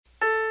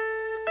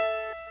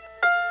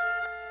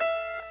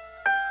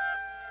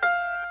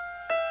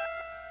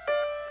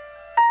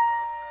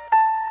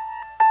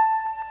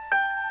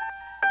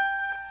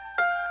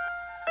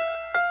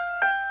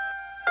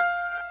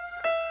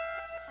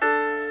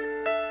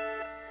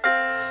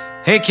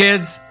Hey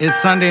kids,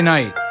 it's Sunday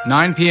night,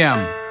 9 p.m.,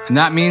 and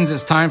that means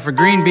it's time for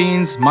green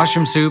beans,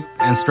 mushroom soup,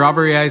 and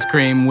strawberry ice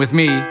cream with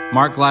me,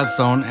 Mark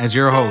Gladstone, as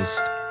your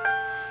host.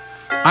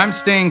 I'm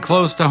staying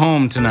close to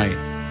home tonight.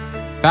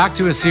 Back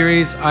to a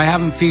series I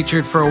haven't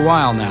featured for a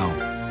while now.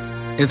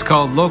 It's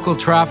called Local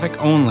Traffic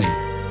Only,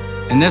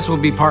 and this will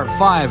be part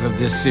 5 of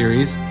this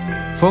series,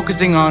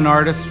 focusing on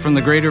artists from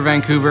the Greater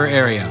Vancouver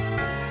area.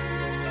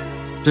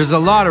 There's a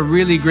lot of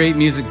really great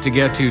music to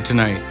get to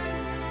tonight.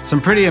 Some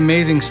pretty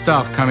amazing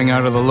stuff coming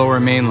out of the Lower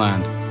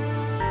Mainland.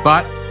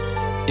 But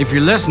if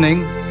you're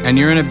listening and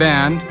you're in a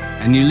band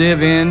and you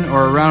live in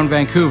or around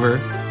Vancouver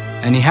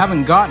and you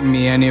haven't gotten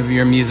me any of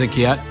your music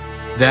yet,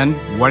 then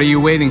what are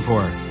you waiting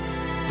for?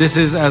 This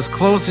is as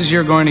close as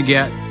you're going to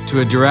get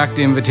to a direct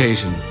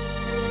invitation.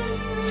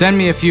 Send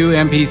me a few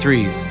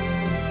MP3s.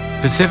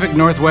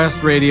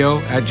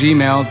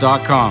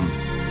 PacificNorthwestRadio@gmail.com.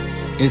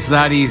 It's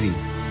that easy.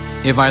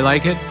 If I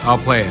like it, I'll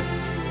play it.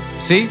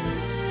 See?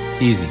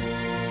 Easy.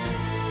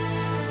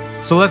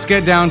 So let's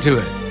get down to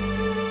it.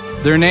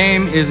 Their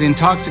name is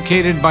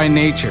Intoxicated by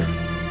Nature.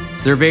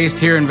 They're based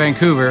here in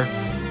Vancouver,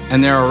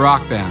 and they're a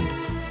rock band.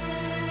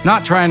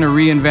 Not trying to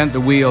reinvent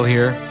the wheel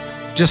here,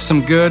 just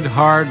some good,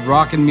 hard,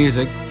 rockin'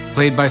 music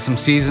played by some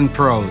seasoned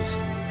pros.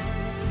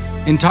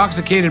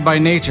 Intoxicated by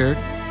Nature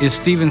is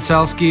Steven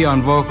Selski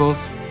on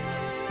vocals,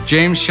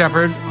 James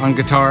Shepard on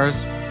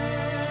guitars,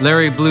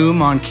 Larry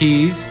Bloom on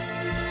keys,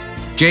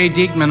 Jay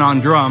Diekman on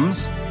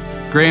drums,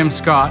 Graham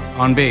Scott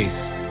on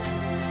bass,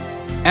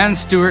 and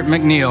Stuart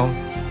McNeil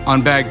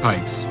on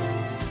bagpipes.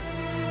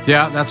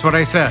 Yeah, that's what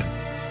I said,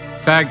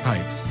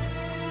 bagpipes.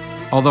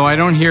 Although I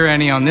don't hear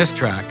any on this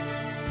track,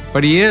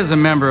 but he is a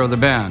member of the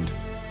band.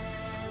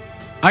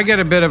 I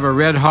get a bit of a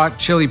Red Hot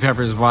Chili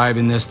Peppers vibe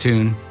in this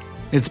tune.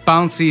 It's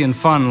bouncy and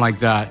fun like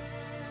that,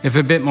 if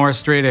a bit more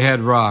straight-ahead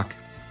rock.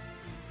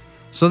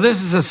 So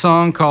this is a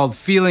song called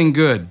Feeling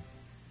Good,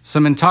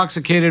 some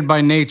Intoxicated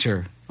by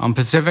Nature on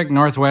Pacific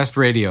Northwest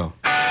Radio.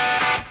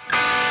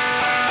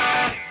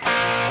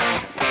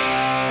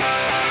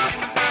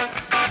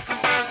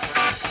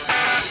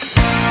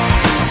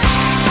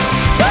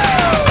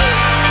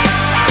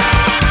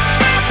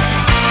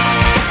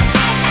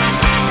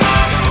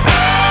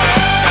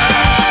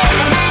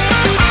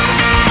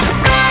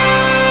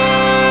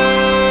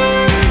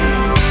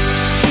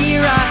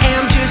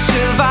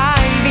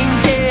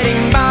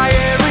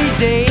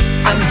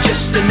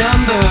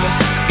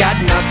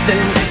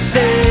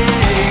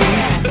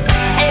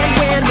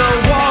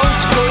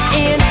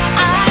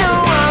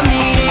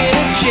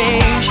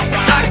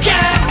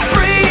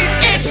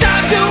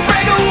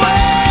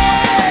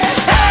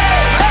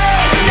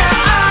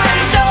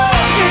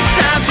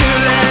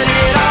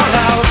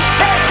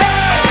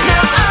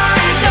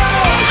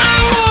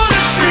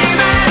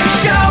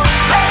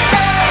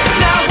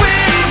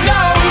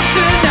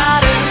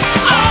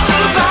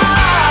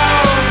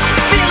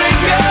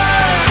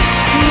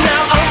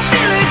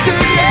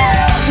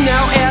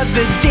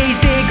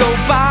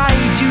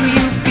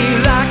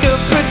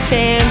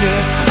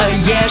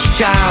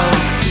 Child,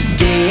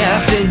 day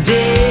after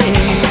day,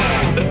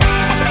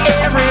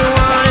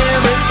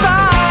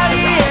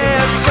 everybody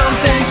has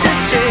something to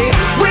say.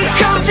 We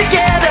come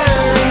together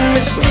in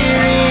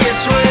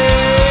mysterious ways.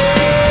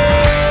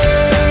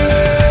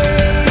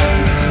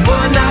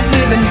 We're not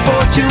living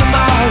for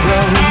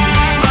tomorrow.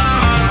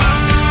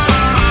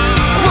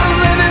 We're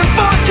living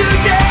for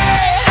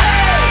today.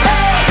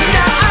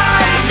 Now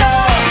I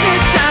know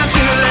it's time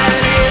to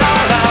let it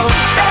all out.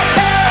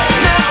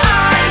 Now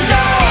I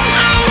know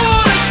I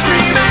wanna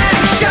scream and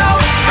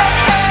shout.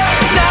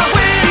 Now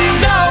we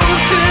know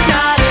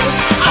tonight it's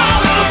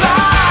all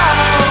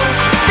about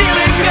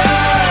feeling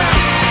good.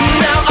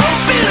 Now I'm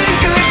feeling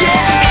good,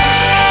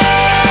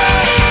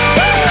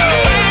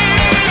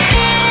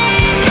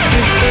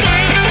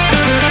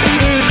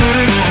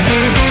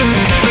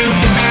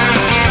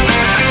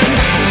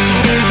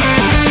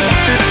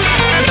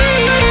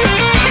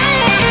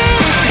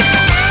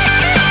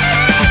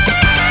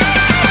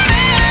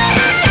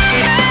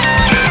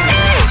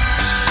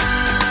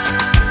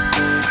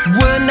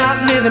 We're not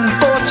living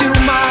for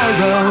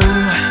tomorrow.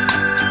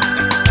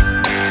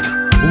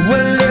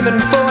 We're living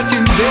for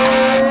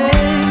today.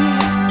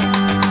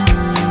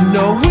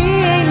 No, we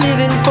ain't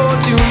living for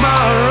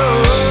tomorrow.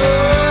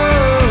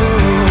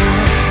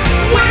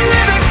 We're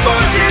living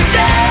for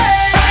today.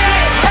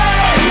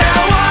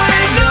 Now I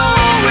know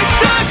it's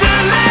time to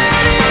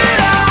let it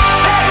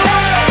out.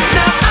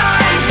 Now I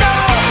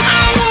know I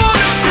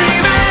wanna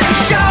scream and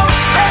shout.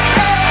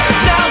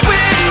 Now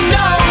we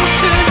know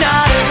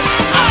tonight it's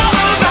all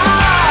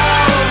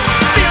about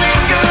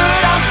feeling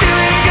good. I'm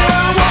feeling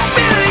good. We're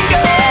feeling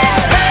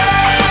good.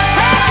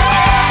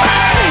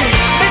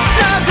 It's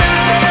time to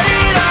let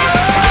it out.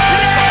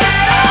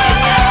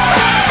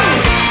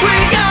 We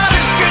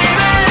gotta scream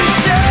and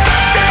shout.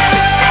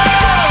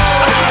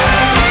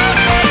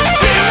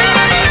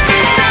 Tonight is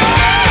the night.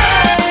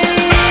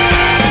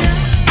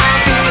 I'm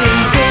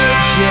feeling good,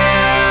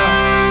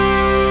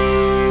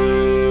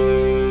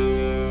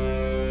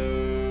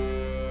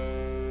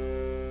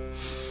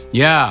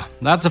 Yeah,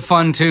 that's a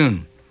fun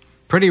tune.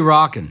 Pretty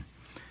rockin'.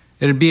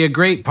 It'd be a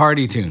great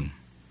party tune.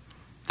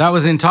 That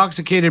was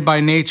Intoxicated by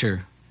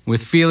Nature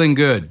with Feeling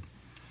Good.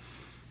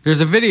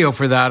 There's a video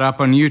for that up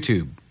on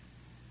YouTube.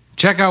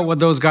 Check out what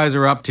those guys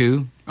are up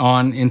to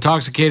on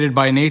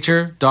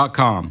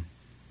intoxicatedbynature.com.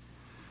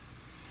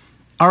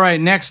 All right,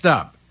 next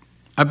up,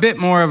 a bit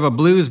more of a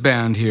blues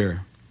band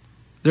here.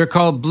 They're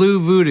called Blue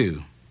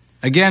Voodoo,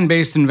 again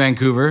based in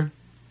Vancouver,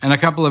 and a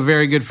couple of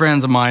very good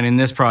friends of mine in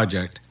this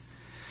project.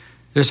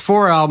 There's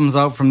 4 albums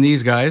out from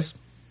these guys,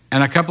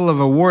 and a couple of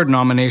award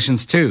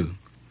nominations too.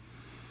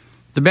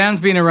 The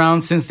band's been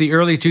around since the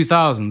early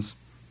 2000s,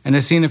 and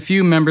has seen a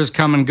few members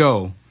come and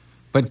go,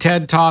 but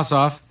Ted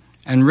Tossoff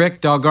and Rick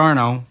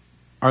Dalgarno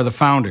are the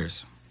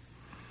founders.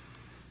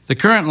 The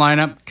current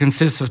lineup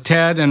consists of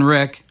Ted and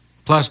Rick,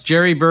 plus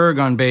Jerry Berg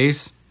on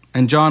bass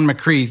and John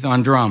McCreath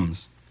on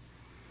drums.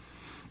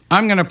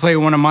 I'm going to play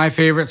one of my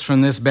favorites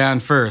from this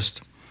band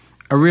first,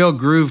 a real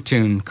groove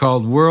tune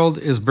called World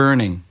is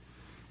Burning,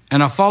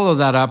 and I'll follow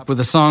that up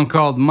with a song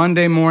called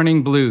Monday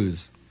Morning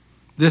Blues.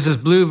 This is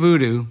Blue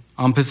Voodoo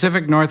on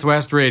Pacific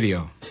Northwest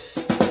Radio.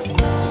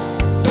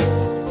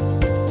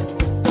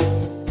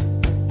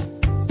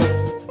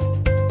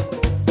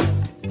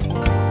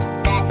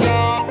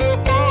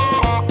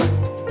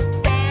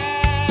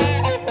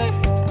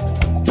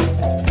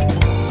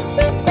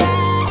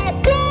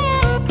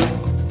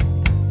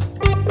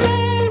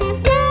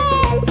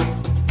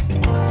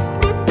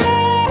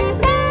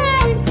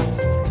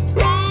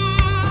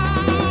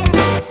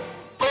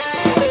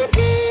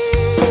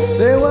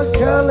 Say what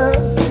color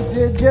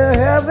did you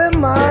have in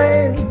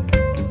mind?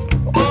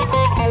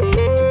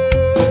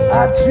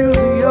 I choose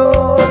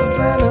yours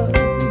and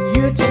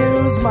you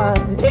choose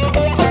mine.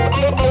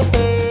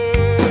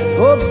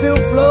 Hope still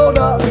float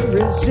up,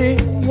 is she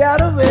out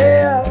of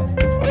air?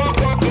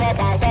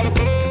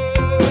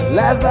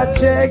 Last I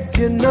checked,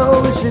 you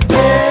know she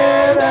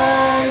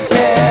didn't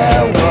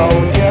care.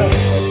 Won't you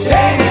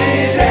take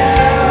me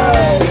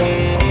down?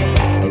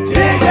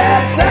 Take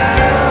that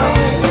sound.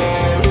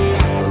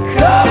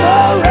 Come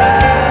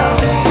around.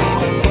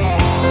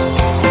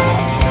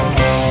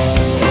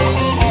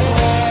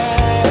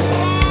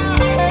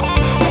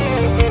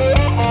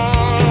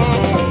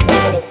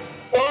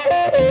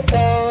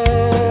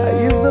 I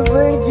used to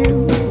think you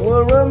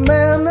were a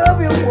man of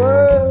your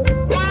word.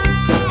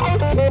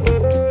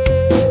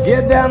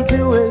 Get down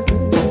to it,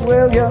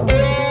 well, you're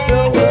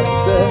so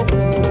upset.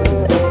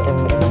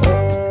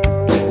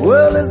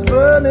 World is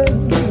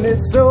burning,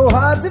 it's so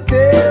hard to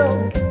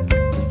tell.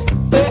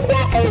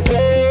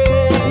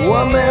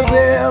 One man's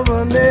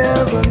heaven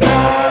is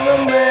another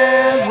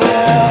man's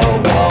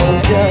hell.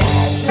 Won't you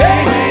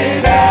take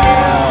me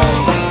down?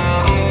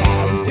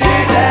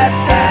 Take that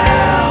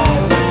sound.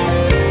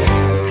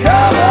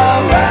 Come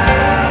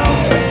around.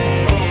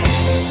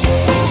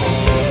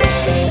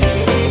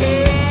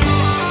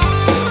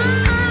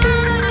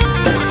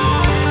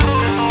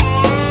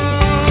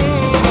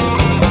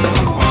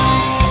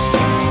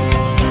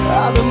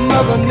 How did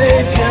Mother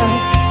Nature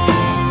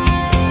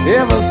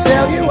ever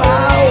sell you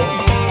out?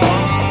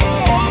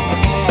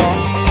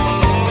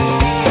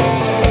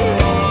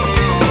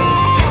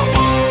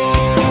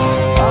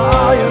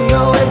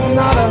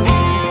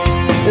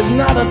 It's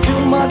not a too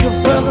much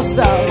further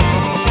south.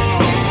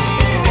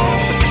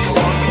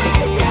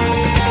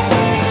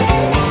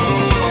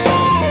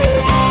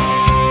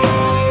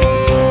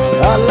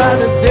 I'd like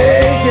to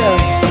take you,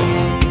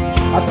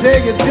 I'll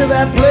take you to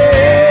that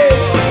place.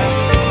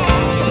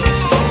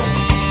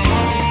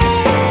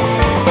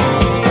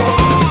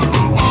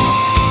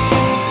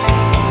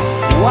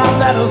 Wipe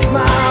that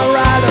smile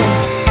right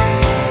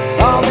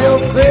on your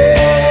face.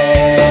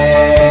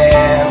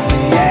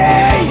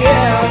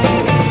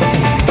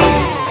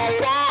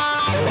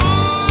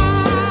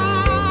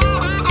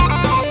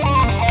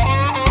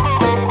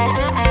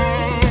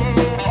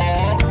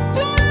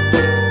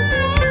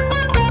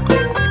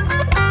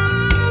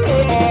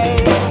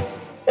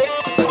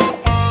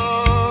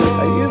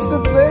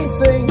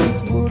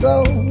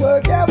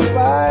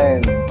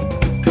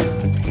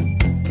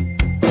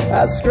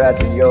 I scratch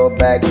your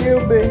back,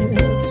 you'll be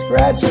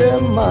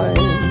scratching mine.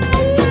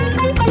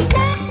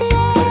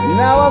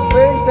 Now I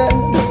think that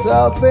it's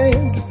all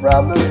things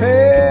from the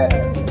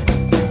past.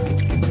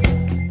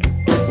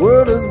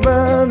 World is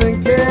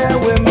burning, can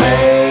we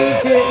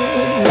make it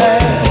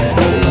last?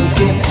 Won't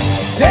you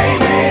take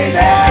me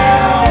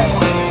down?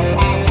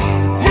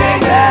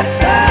 Take that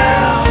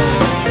sound.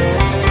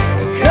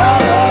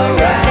 Come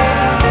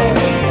around.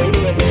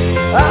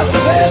 I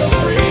said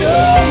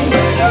freedom,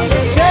 freedom to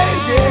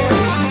change it.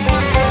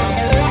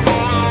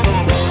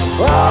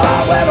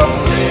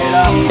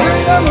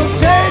 Freedom of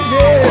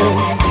changing.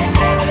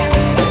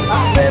 I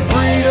said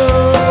freedom,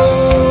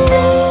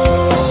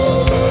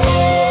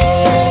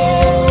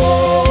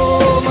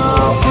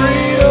 oh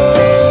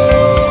freedom.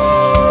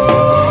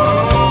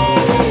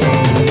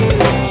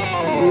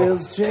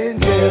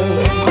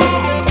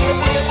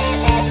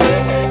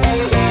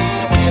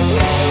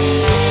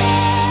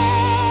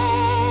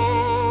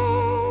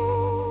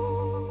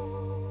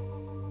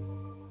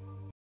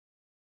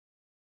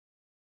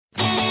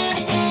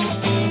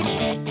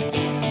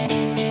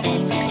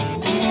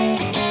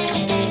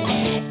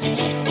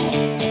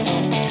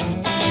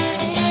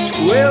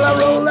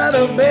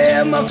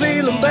 am I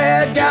feeling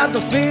bad? Got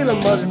the feeling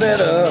much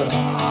better.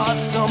 Oh,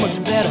 so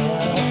much better.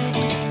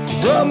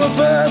 From the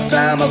first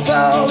time I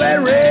saw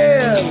that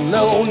red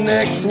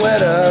no-neck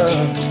sweater.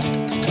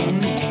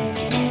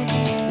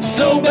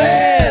 So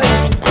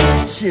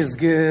bad, she's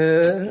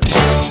good.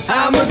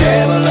 I'm a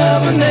devil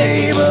of a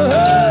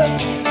neighborhood.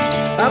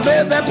 I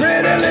bet that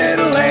pretty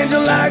little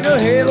angel like a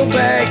halo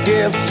back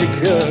if she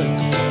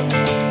could.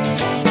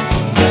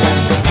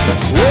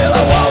 Well,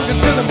 I walked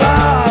into the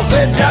bar,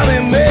 said, Johnny,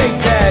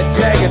 make that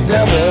jacket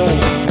double.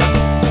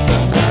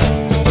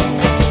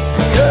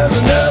 'Cause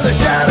another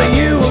shot of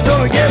you are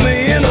gonna get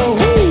me in a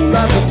whole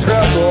lot of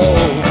trouble.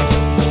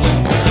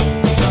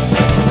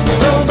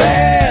 So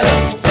bad,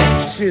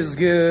 she's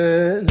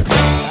good.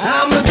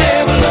 I'm the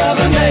devil of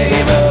the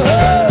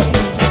neighborhood.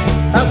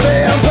 I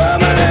stay on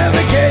permanent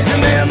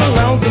vacation in the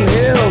lonesome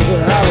hills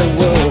of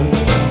Hollywood.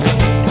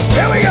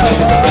 Here we go,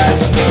 boys.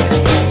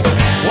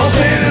 Won't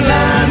stand in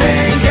line,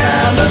 ain't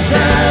got no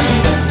time.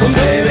 But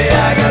baby,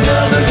 I got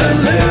nothing to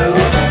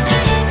lose.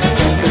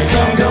 The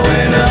sun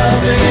going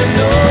up and you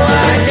know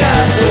I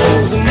got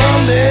those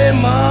Monday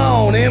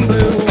morning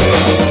blues.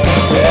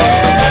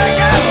 Yeah, I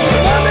got those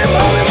Monday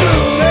morning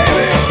blues,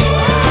 baby.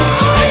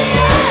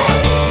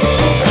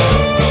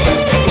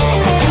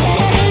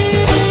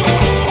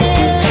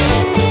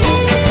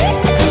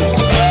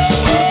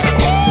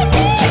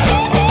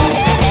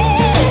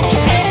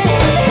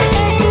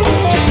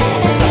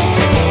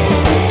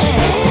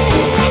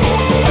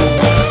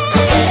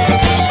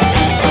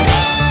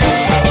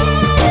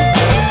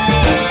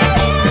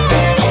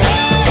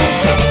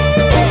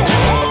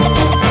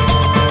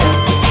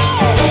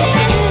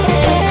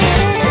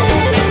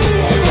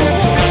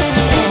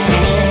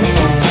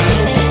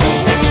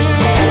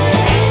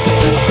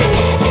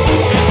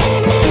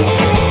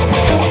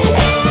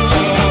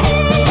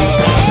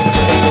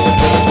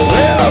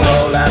 Well, I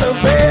roll out of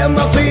bed,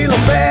 I'm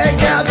feeling bad,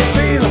 got the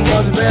feeling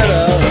much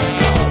better.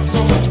 So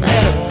much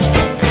better.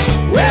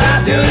 Well,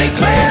 I do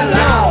declare,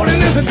 Lord,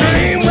 and it's a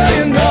dream, well,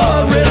 you know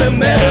I really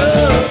met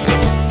her.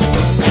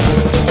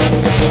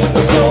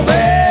 So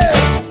bad,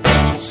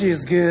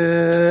 she's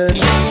good.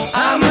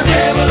 I'm the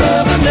devil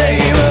of the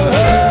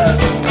neighborhood.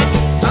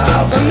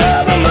 I'll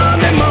another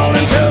Monday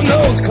morning, turn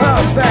those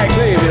clocks back,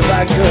 baby, if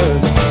I could.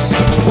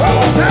 One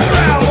more time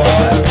around,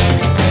 boys.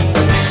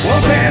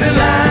 Won't stand in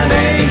line,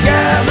 ain't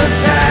got the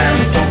time.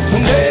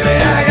 Baby,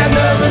 I got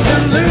nothing to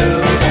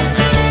lose.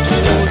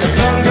 The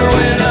sun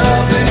going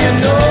up and you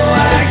know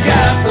I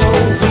got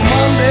those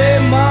Monday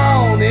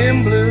morning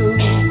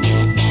blues.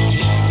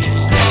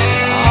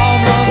 Oh,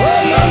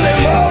 Monday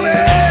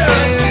morning.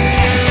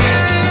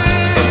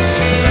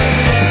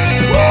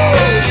 Woo!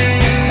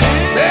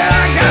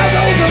 Yeah, I got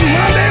those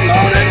Monday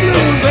morning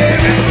blues,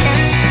 baby.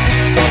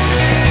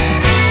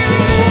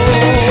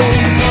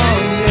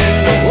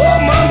 Oh,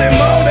 Monday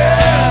morning.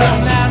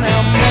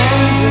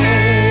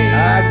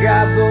 I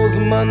got those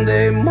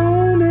Monday morning.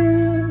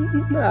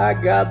 I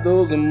got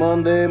those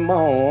Monday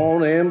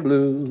morning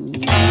blues.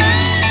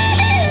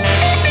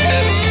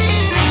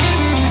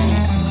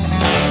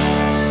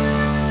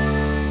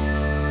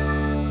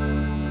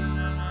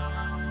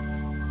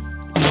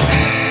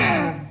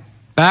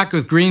 Back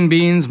with green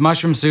beans,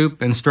 mushroom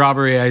soup, and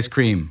strawberry ice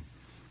cream.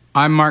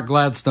 I'm Mark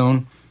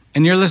Gladstone,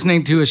 and you're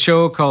listening to a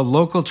show called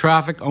Local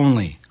Traffic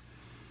Only.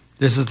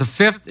 This is the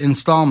 5th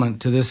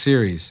installment to this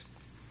series.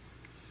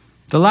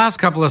 The last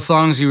couple of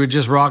songs you were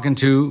just rocking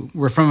to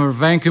were from a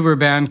Vancouver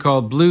band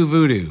called Blue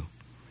Voodoo.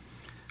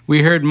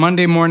 We heard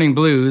Monday Morning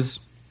Blues,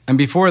 and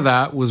before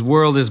that was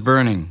World is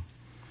Burning.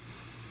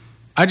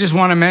 I just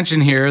want to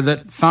mention here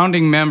that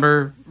founding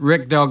member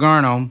Rick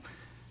Delgarno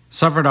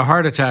suffered a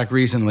heart attack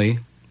recently,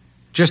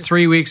 just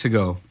 3 weeks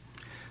ago.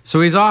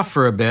 So he's off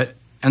for a bit,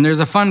 and there's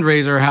a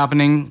fundraiser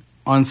happening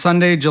on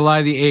Sunday,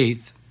 July the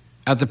 8th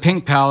at the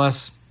Pink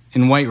Palace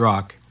in White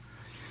Rock.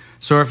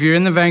 So if you're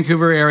in the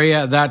Vancouver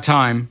area at that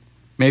time,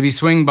 maybe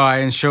swing by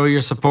and show your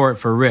support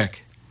for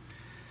Rick.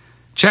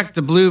 Check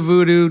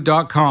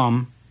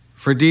thebluevoodoo.com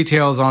for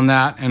details on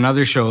that and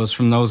other shows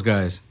from those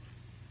guys.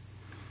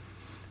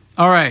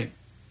 All right,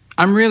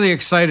 I'm really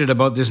excited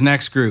about this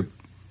next group.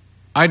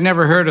 I'd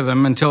never heard of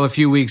them until a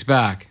few weeks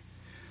back.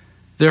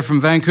 They're from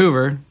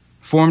Vancouver,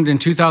 formed in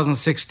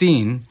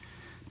 2016,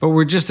 but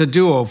were just a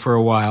duo for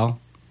a while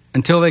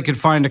until they could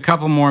find a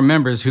couple more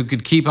members who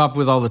could keep up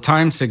with all the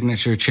time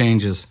signature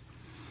changes.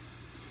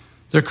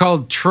 They're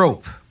called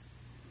Trope.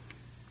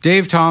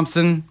 Dave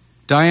Thompson,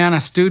 Diana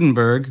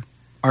Studenberg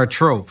are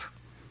Trope,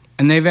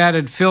 and they've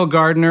added Phil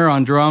Gardner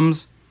on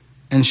drums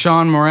and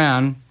Sean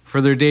Moran for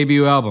their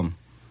debut album.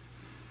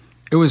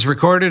 It was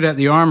recorded at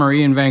the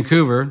Armory in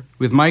Vancouver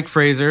with Mike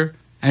Fraser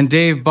and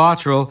Dave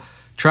Bottrell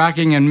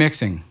tracking and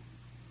mixing.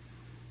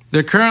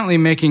 They're currently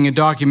making a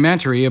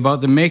documentary about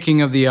the making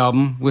of the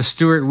album with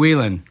Stuart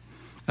Whelan,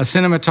 a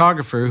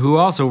cinematographer who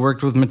also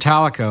worked with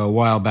Metallica a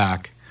while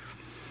back.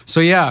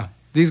 So yeah,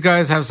 these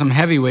guys have some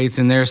heavyweights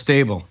in their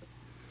stable.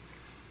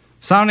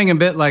 Sounding a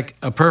bit like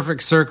A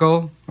Perfect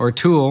Circle or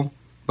Tool,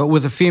 but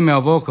with a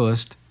female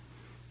vocalist,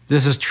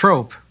 this is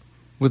Trope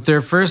with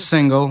their first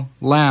single,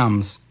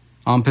 Lambs,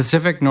 on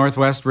Pacific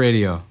Northwest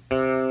Radio.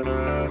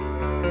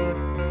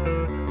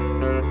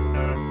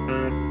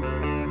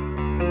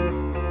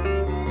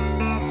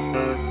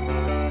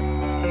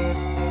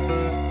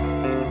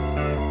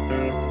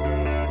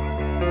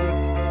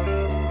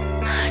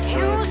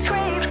 You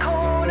scraped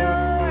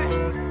corners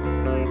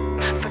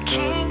for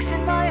kinks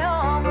in my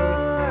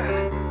armor.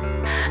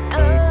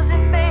 Does it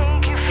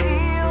make you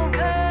feel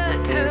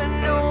good to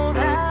know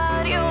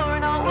that you're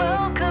not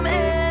welcome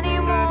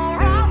anymore?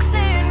 Rocks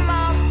in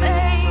my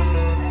face.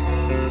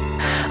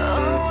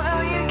 Oh,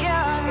 how you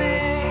got me.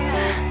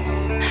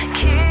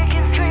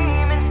 Kicking,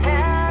 screaming,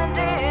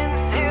 standing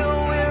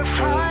still. We're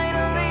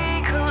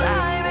finally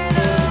climbing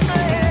up the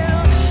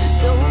hill.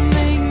 Don't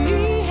make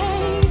me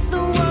hate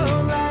the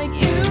world like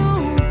you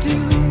do.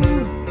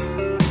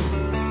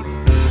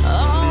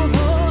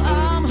 Although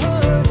I'm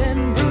hurt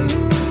and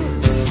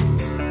bruised,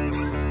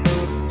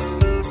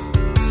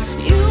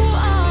 you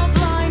are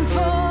blind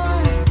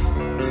for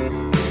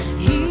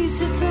he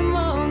sits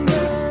among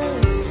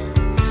us.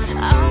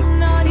 I'm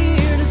not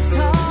here to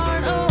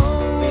start a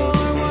war.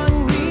 What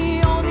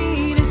we all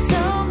need is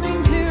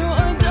something to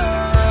adore.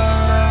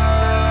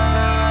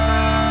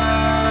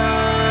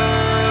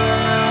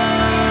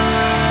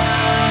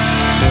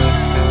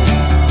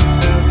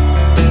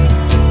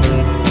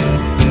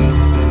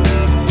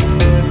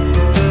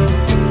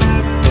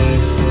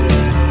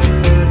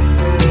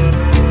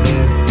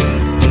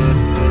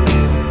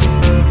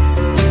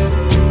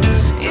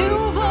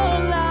 You've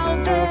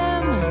allowed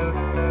them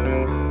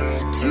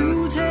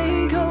to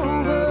take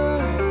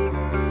over,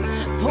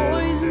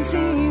 poison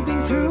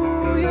seeping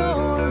through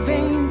your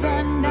veins,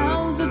 and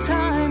now's the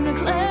time to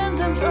cleanse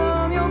them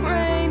from your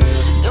brain.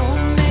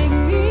 Don't make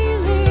me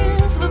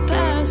live the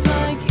past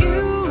like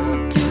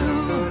you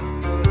do,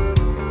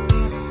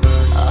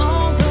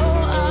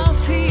 although I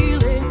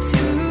feel it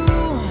too.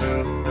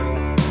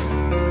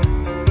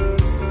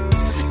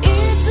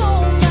 It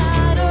don't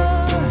matter,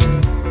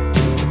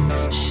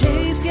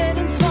 shapes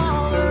getting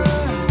smaller.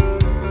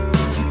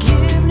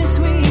 Forgiveness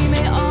we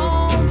may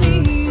all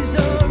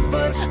deserve,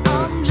 but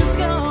I'm just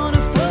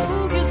gonna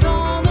focus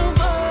on the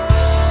verse.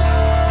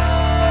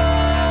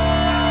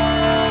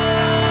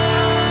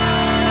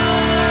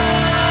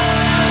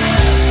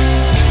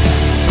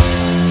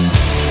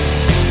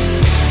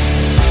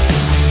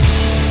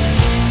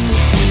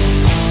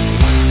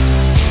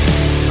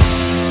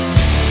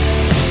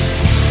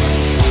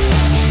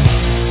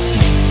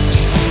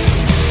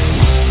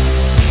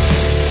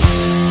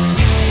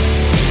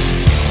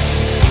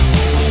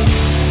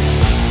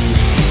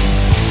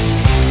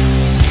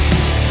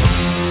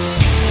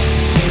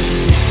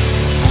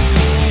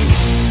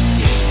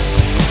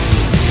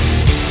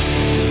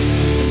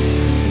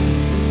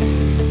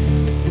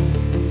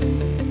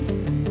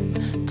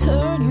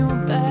 Turn your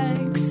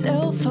back,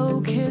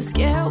 self-focus,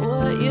 get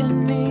what you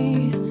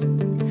need.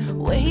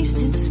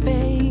 Wasted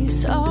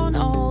space on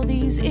all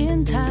these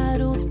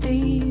entitled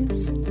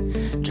thieves.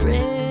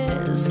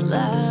 Dressed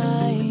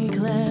like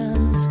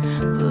lambs,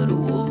 but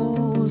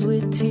wolves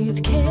with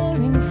teeth,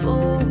 caring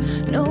for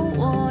no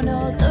one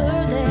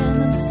other than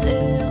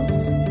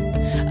themselves.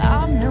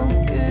 I'm no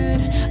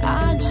good,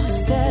 I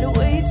just add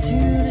weight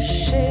to the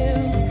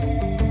shelf.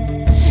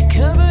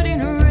 Covered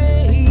in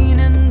rain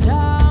and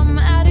I'm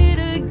at it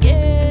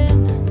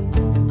again.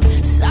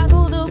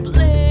 Cycle the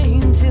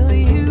blame till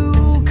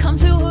you come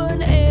to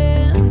an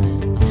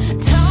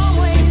end. Time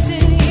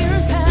wasted,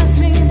 years pass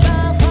me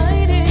by,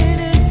 fighting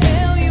to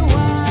tell you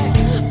why.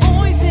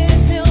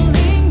 Voices still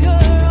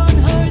linger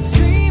unheard,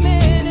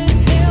 screaming to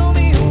tell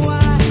me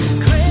why.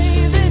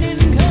 Craving in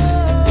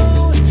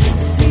cold,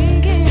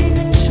 seeking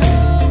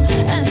control,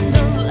 and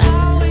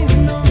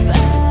allowing the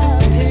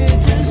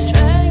vapor to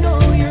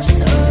strangle your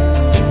soul.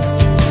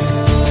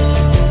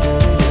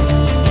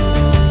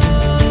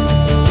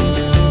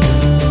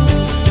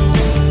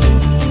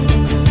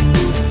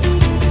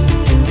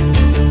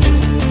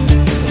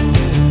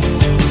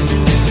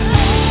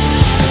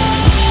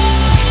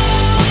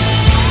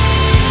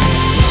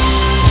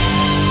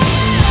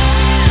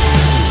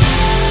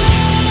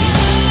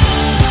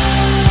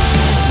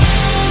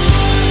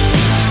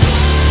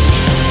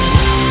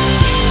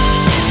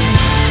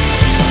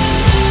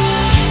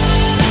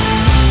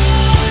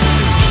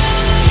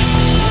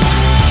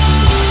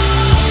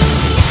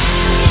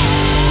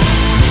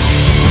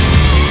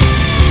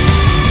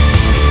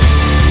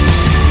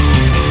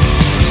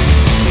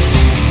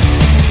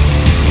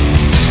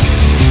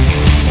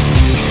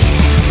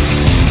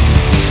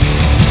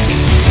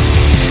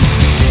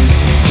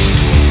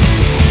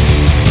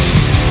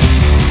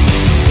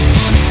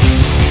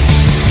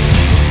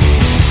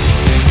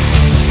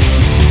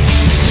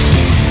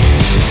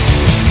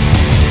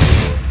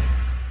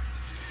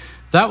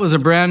 That was a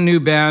brand new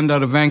band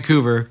out of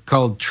Vancouver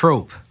called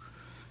Trope.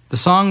 The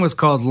song was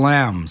called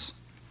Lambs.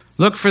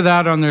 Look for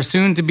that on their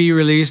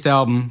soon-to-be-released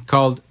album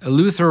called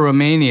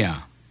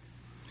Eleutheromania.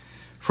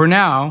 For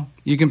now,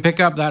 you can pick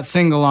up that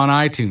single on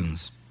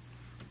iTunes.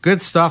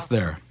 Good stuff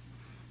there.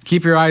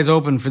 Keep your eyes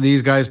open for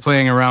these guys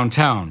playing around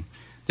town.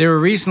 They were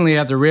recently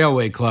at the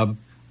Railway Club,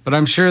 but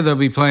I'm sure they'll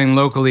be playing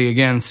locally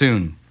again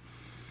soon.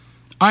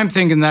 I'm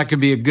thinking that could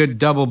be a good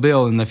double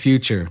bill in the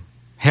future.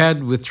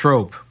 Head with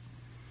Trope.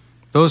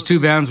 Those two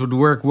bands would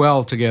work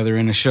well together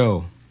in a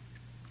show.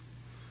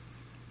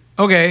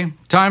 Okay,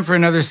 time for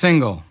another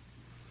single.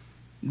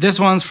 This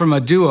one's from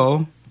a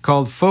duo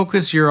called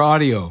Focus Your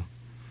Audio.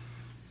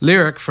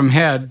 Lyric from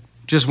Head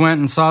just went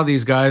and saw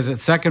these guys at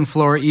Second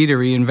Floor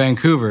Eatery in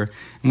Vancouver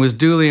and was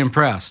duly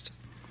impressed.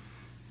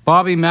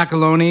 Bobby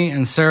McAloney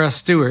and Sarah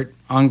Stewart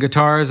on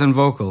guitars and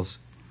vocals.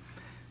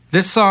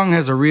 This song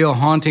has a real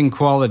haunting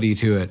quality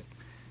to it.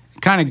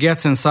 It kind of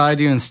gets inside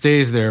you and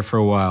stays there for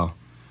a while.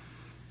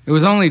 It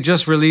was only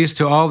just released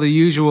to all the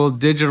usual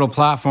digital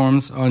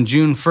platforms on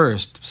June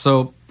 1st,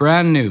 so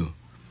brand new.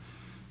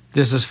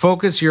 This is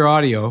Focus Your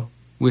Audio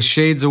with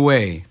Shades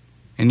Away,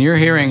 and you're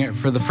hearing it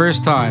for the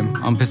first time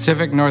on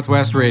Pacific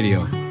Northwest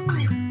Radio.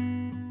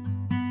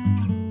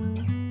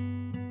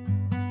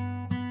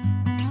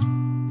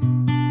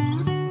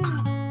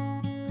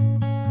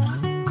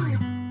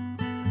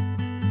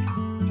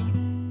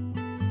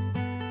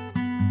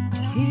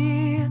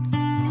 It's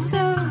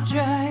so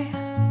dry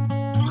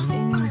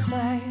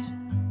inside,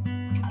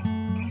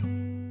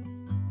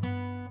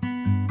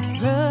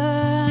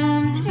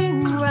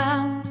 running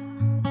round,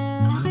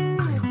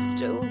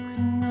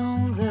 stoking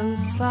all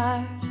those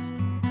fires.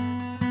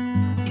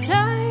 And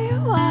I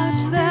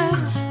watch that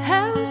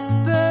house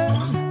burn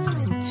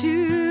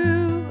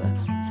to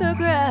the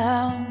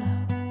ground,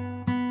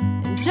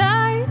 and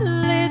I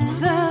lit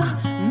the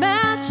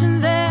match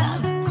and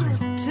then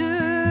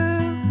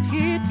took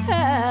it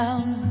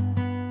down.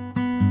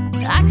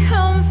 I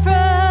come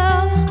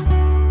from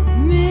a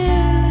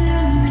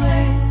million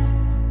ways.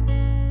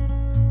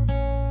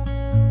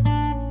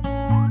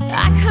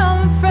 I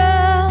come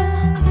from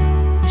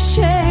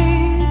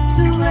shades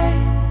away.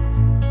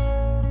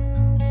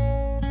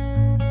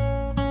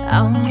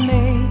 I'll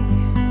make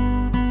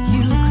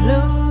you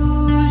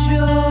close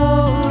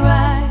your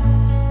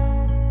eyes.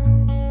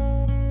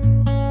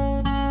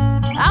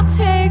 I'll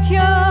take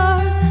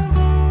yours,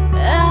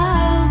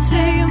 I'll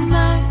take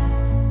mine.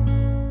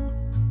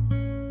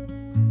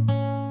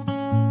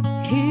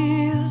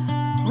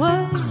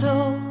 It was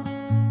all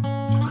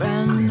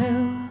brand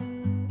new.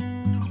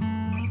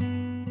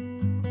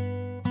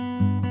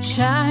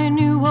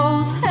 Shiny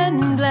walls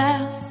and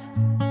glass,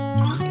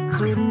 you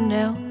couldn't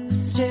help but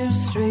stare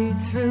straight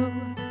through.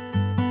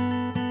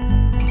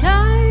 And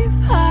I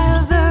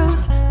pile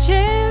those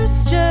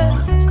chairs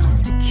just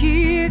to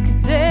kick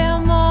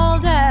them all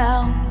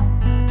down.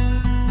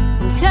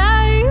 And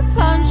I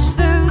punch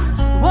those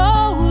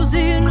walls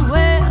in,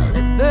 well,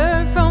 it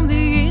burned from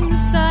the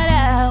inside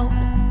out.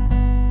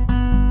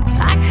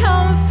 I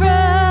come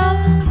from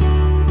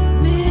a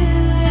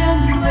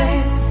million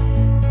ways.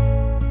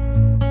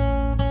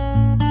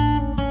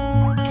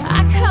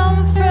 I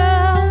come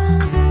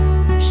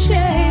from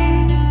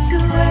shades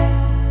away.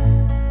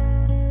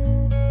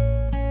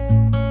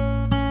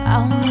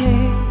 I'll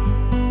make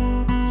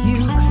you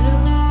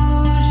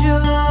close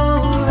your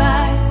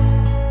eyes.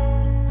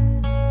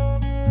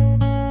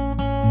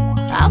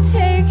 I'll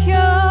take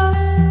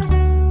yours,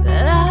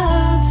 but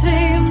I'll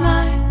take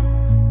mine.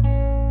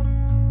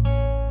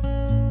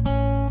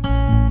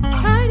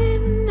 I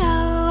didn't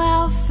know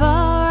how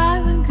far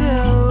I would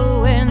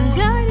go, and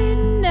I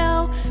didn't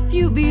know if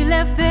you'd be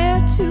left there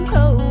to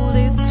hold.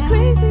 It's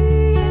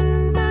crazy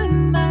in my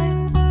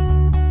mind.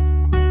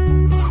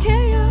 It's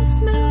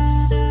chaos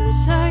most of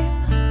the time.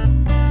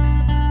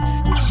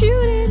 And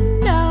you didn't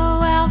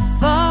know how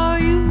far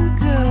you would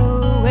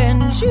go,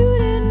 and you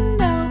didn't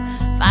know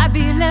if I'd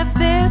be left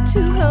there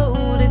to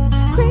hold. It's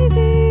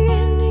crazy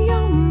in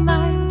your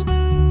mind.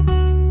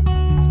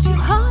 It's too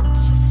hard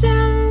to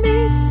stand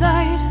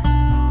beside.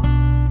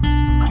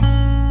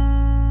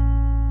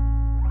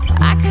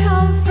 I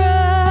come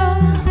from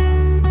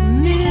a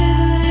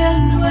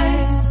million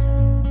ways.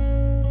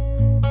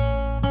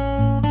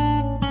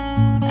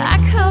 I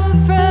come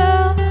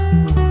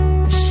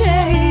from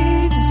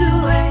shades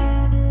away.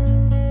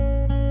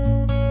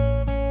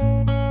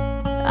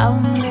 I'll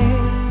make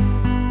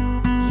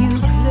you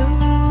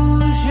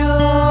close your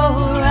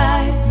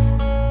eyes.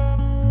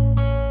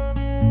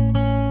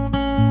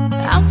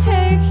 I'll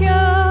take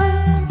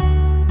yours,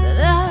 but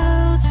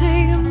I'll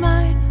take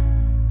mine.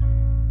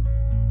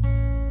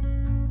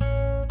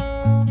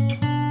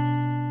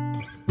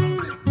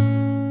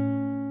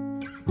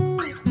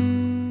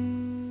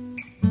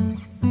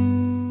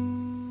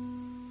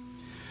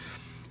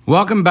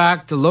 Welcome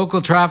back to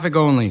Local Traffic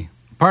Only,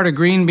 part of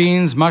Green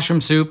Beans,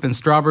 Mushroom Soup, and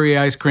Strawberry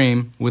Ice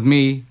Cream, with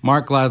me,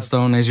 Mark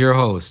Gladstone, as your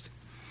host.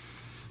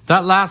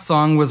 That last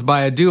song was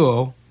by a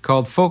duo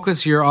called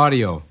Focus Your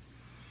Audio.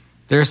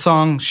 Their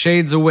song,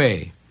 Shades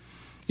Away.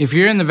 If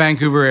you're in the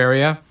Vancouver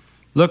area,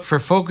 look for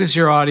Focus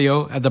Your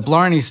Audio at the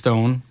Blarney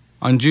Stone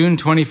on June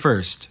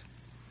 21st.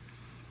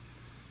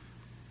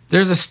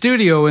 There's a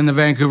studio in the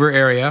Vancouver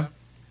area,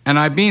 and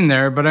I've been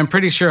there, but I'm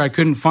pretty sure I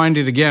couldn't find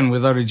it again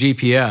without a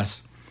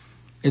GPS.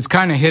 It's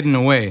kind of hidden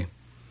away.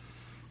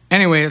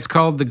 Anyway, it's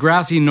called The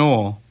Grassy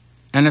Knoll,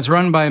 and it's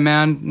run by a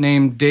man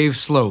named Dave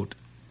Sloat.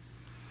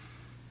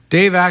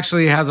 Dave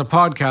actually has a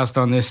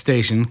podcast on this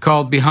station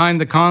called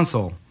Behind the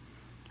Console.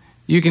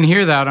 You can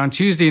hear that on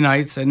Tuesday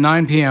nights at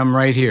 9 p.m.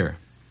 right here.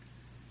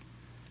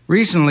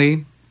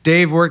 Recently,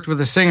 Dave worked with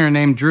a singer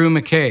named Drew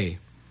McKay.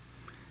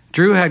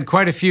 Drew had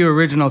quite a few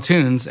original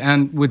tunes,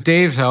 and with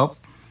Dave's help,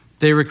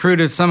 they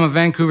recruited some of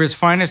Vancouver's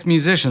finest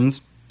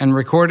musicians and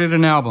recorded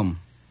an album.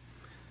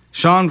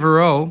 Sean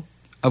Verreau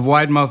of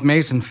Widemouth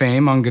Mason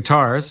fame on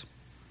guitars,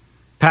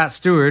 Pat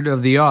Stewart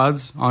of The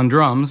Odds on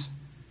drums,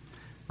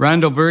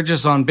 Randall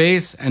Burgess on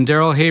bass, and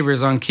Daryl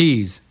Havers on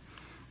keys.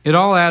 It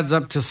all adds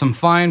up to some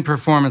fine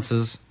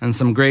performances and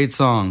some great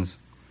songs.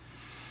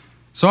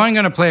 So I'm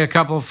going to play a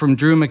couple from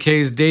Drew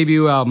McKay's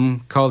debut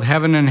album called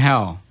Heaven and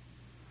Hell.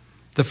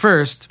 The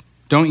first,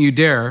 Don't You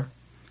Dare,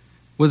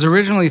 was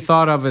originally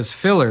thought of as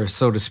filler,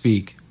 so to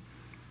speak.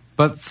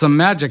 But some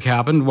magic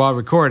happened while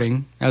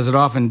recording, as it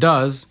often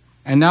does,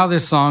 and now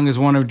this song is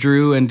one of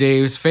Drew and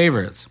Dave's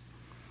favorites.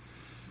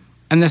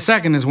 And the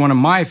second is one of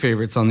my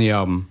favorites on the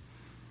album,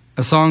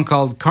 a song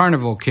called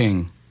Carnival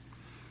King.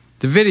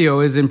 The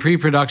video is in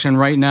pre-production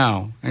right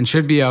now and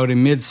should be out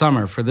in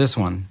mid-summer for this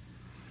one.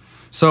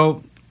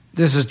 So,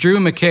 this is Drew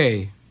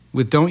McKay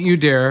with Don't You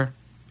Dare,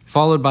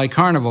 followed by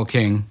Carnival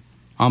King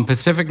on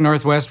Pacific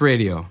Northwest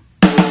Radio.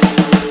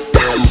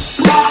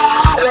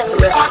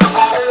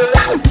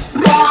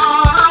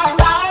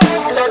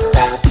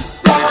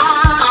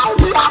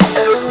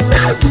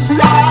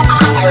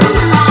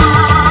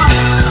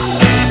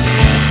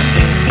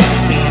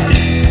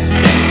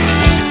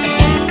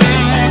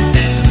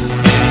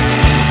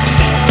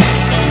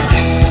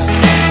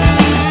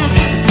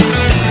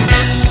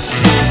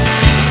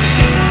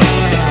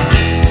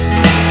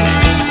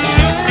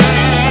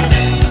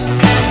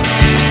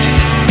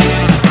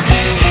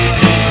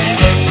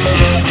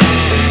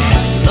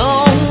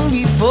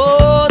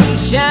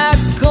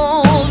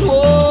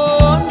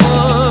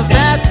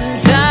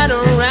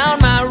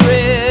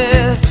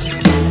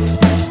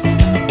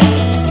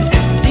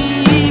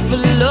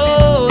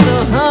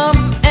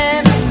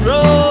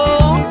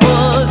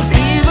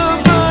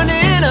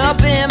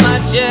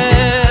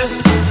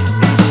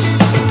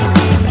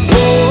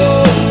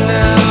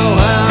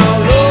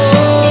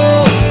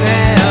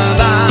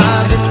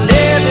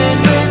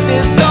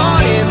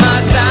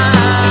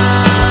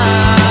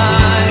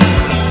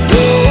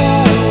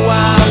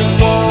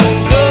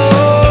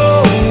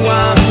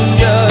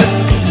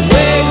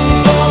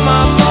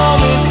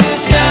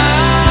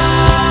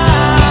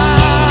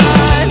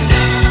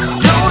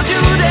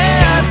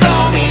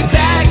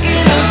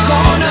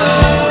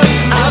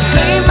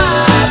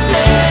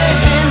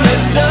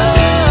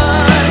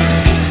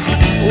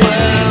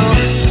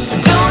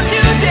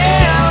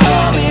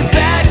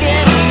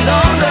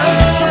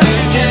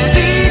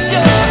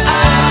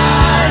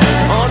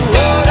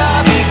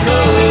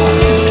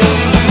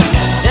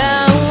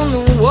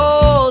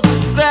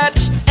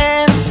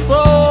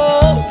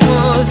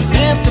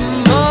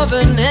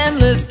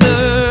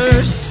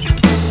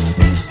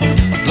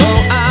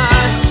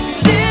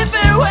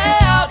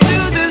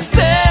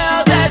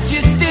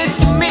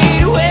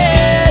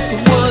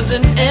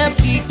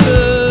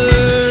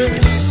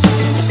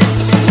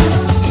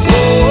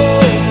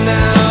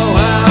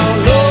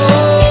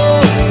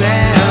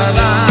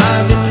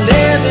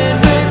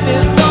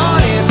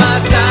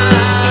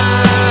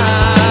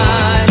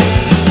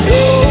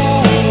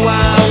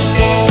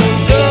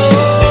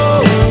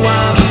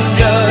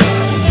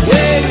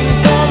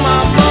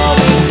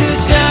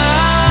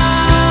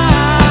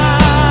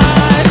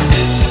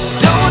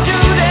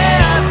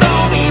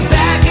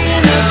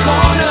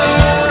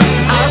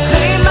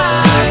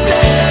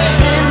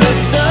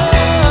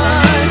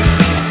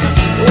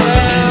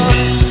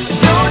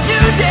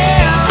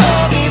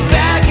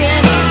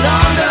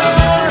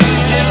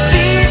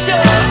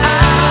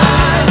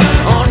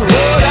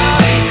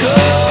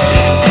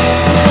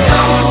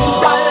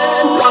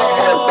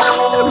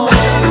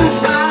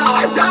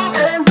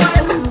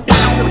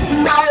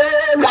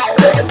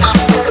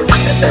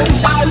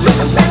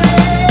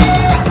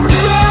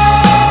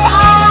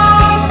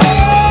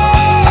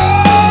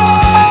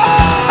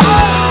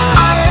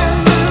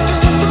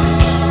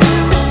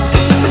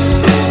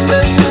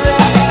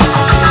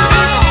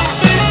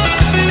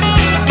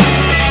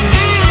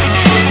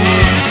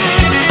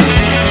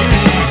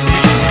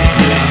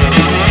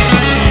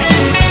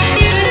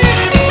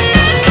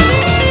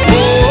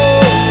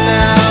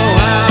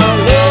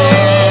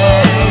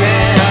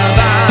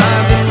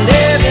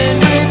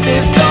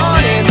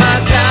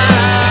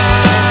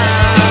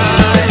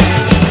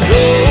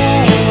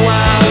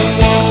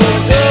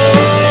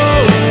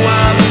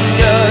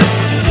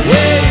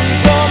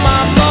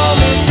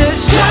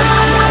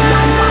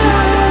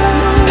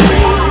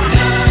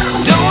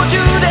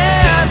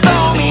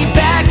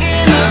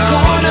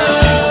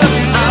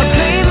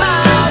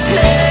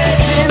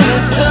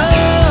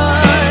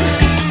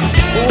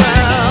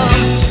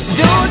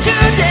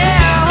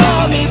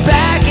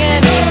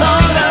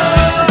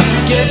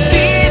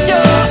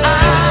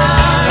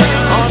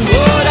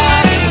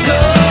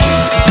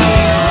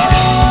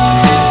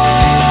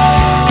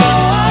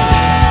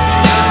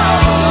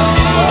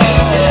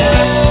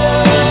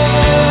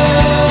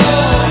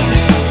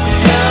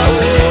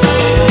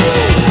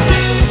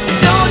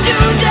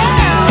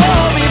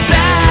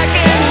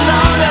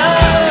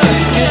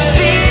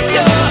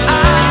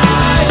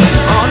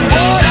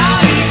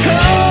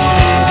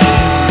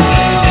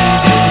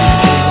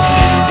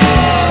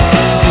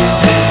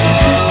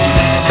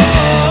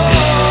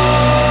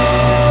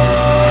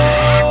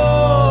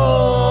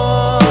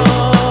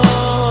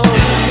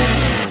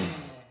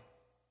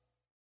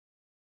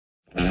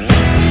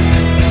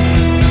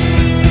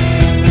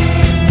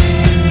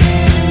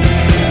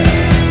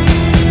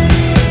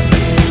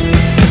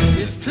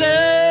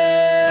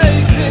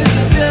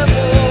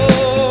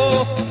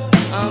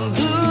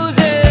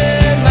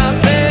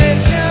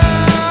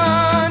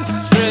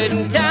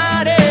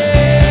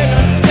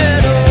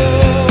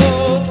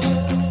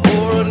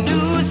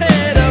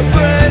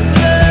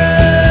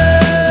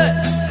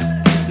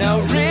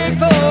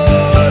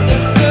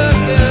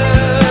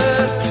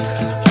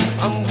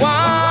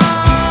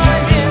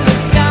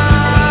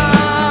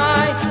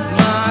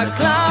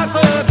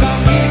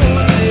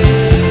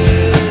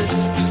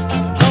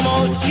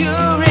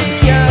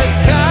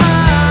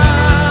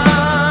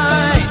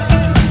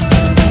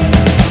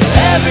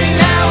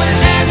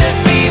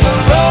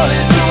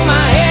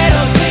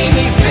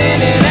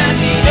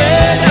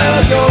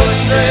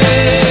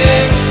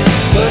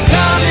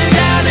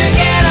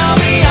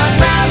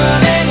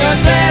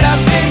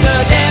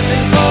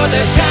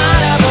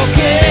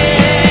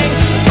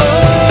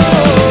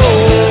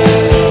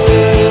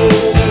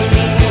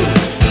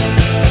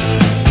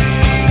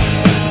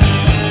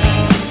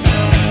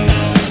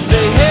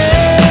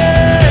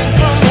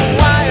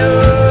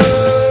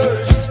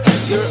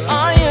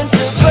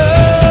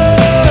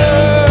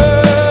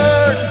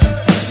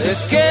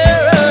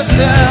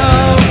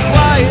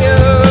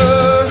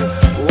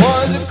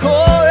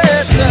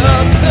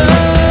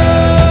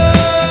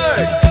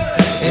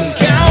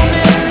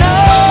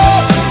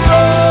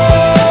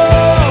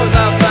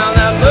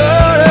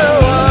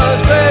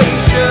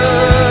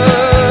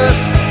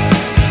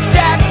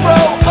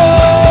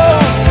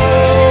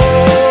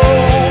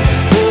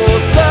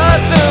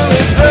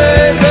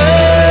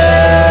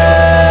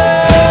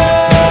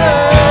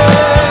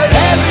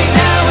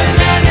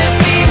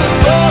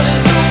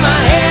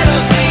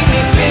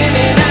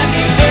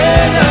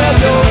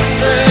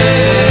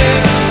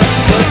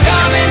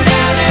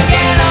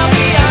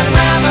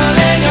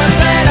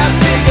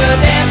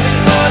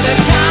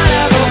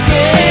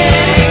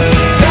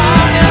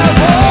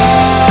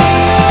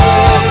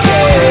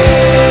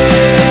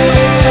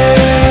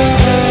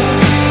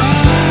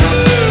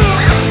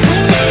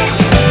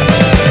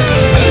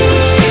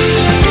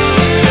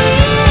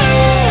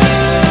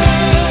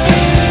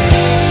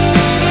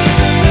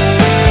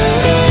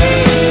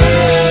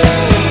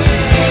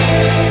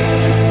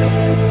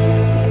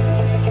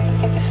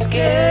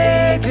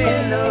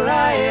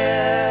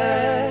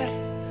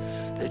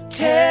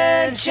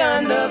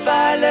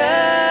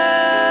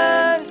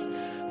 silence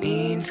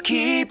means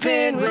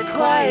keeping it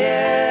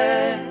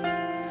quiet,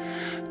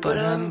 but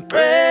I'm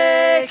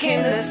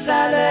breaking the silence.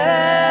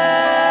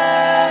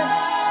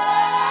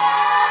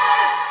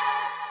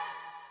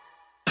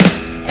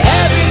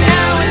 Every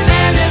now and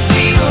then there's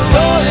people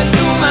rolling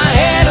through my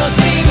head or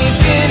see me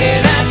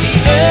spinning at the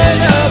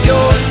end of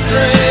your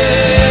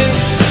string.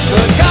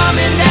 But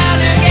coming down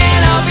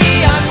again, I'll be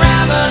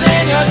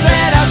unraveling your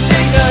thread. I'm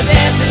sick of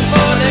dancing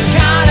for the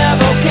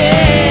carnival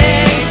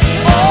king.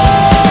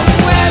 Oh,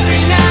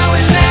 every now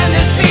and then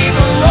there's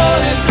people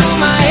rolling through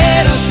my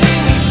head or see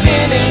me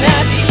spinning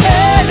at the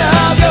end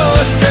of your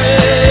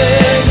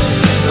string.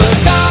 But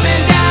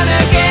coming down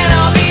again,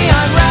 I'll be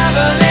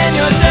unraveling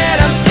your thread.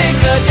 I'm sick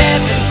of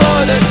dancing for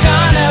the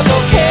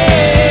carnival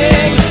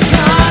king.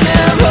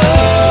 Carnival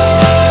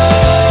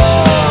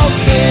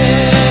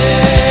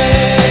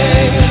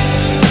king.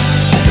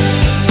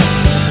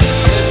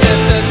 You're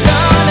just a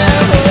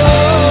carnival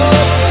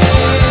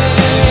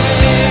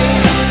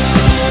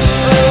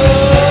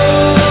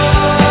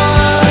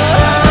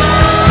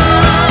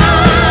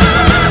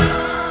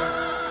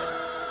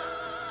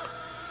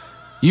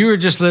You were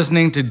just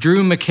listening to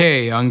Drew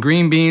McKay on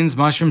Green Beans,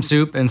 Mushroom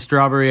Soup, and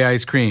Strawberry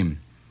Ice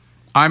Cream.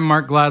 I'm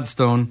Mark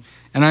Gladstone,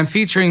 and I'm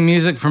featuring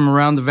music from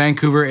around the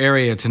Vancouver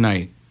area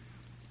tonight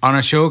on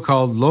a show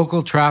called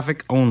Local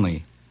Traffic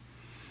Only.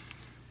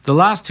 The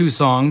last two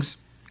songs,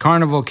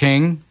 Carnival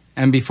King,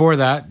 and before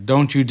that,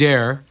 Don't You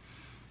Dare,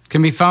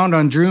 can be found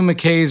on Drew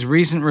McKay's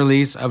recent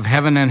release of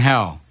Heaven and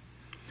Hell.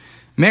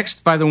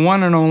 Mixed by the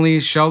one and only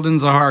Sheldon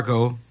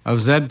Zaharko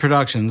of Zed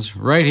Productions,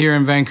 right here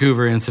in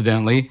Vancouver,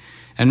 incidentally,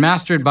 and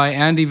mastered by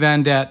Andy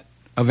Van Det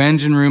of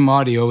Engine Room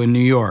Audio in New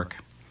York.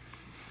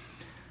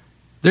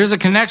 There's a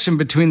connection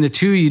between the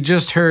two you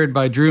just heard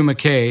by Drew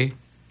McKay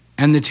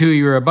and the two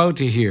you're about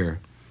to hear,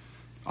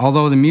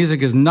 although the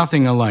music is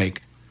nothing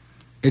alike.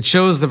 It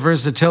shows the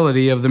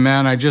versatility of the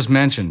man I just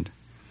mentioned.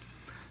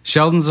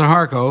 Sheldon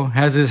Zaharko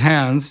has his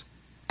hands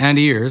and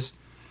ears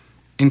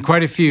in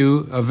quite a few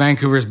of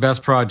Vancouver's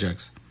best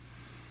projects.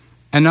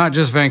 And not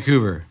just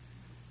Vancouver.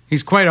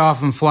 He's quite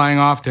often flying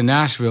off to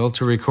Nashville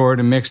to record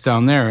and mix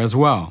down there as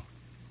well.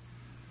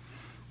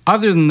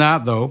 Other than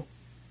that, though,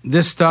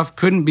 this stuff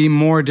couldn't be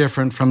more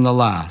different from the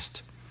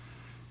last.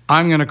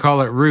 I'm going to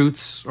call it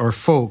roots or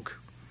folk.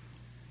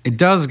 It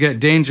does get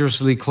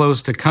dangerously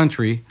close to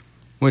country,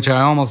 which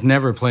I almost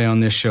never play on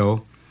this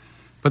show,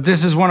 but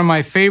this is one of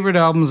my favorite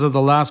albums of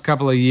the last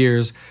couple of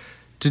years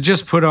to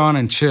just put on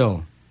and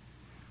chill.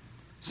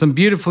 Some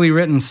beautifully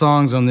written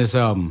songs on this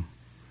album.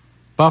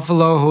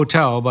 Buffalo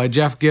Hotel by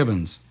Jeff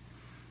Gibbons.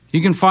 You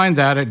can find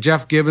that at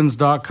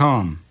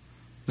jeffgibbons.com.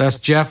 That's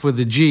Jeff with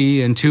a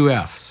G and two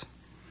F's.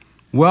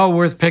 Well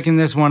worth picking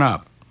this one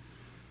up.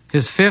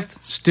 His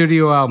fifth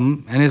studio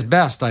album, and his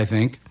best, I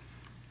think,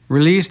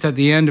 released at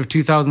the end of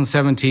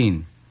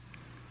 2017.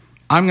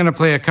 I'm going to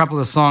play a couple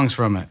of songs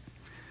from it.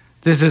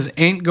 This is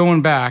Ain't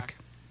Going Back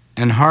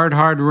and Hard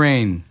Hard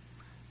Rain.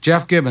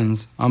 Jeff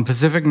Gibbons on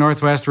Pacific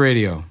Northwest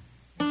Radio.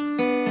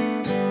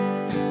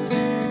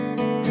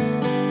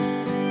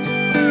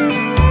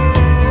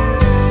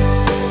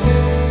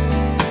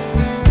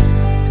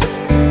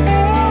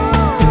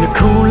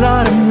 Cool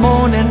autumn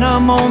morning,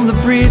 I'm on the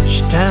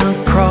bridge down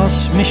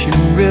across Mission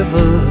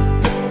River.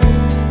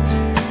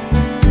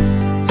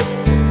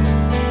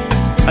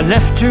 I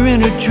left her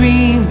in her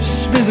dreams,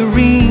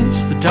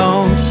 smithereens, the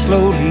dawn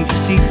slowly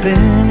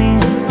seeping in.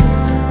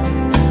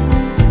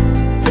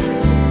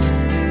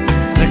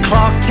 The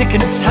clock ticking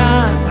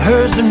time,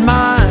 hers and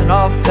mine,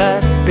 off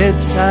that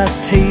bedside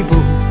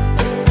table.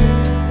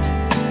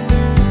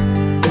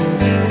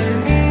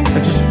 I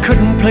just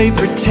couldn't play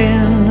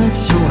pretend, and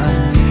so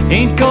I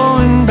ain't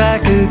going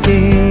back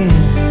again.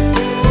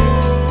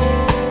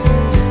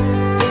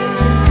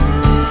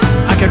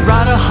 I could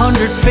write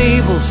 100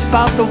 fables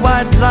about the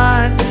white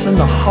lines and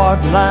the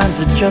hard lines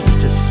of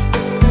justice.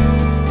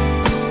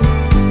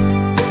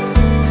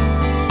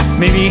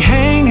 Maybe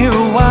hang here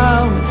a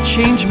while and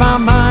change my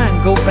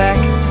mind, go back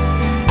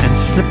and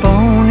slip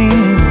on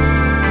in.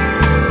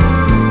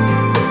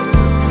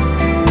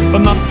 But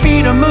my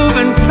feet are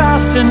moving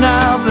faster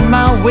now than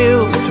my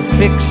will to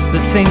fix the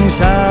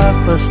things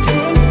I've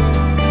busted.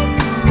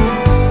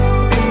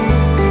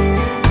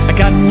 I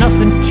got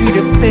nothing to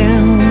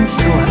defend,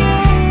 so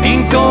I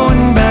ain't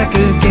going back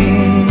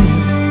again.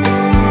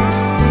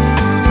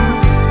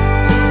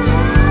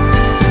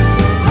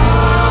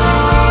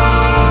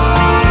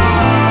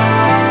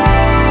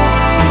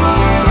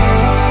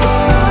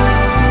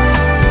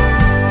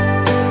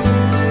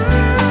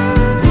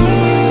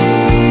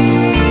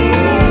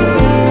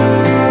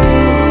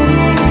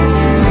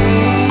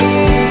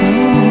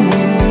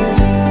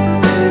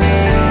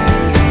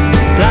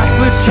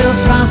 Blackbird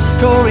tells my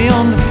story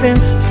on the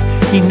fences.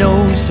 He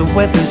knows the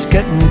weather's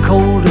getting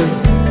colder.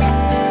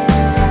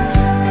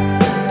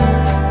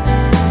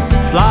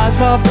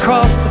 Flies off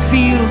across the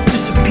field,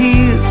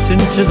 disappears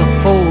into the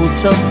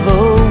folds of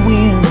the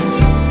wind.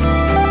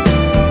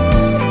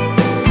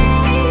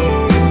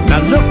 Now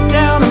look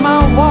down at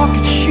my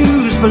walking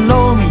shoes,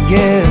 below me,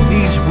 yeah,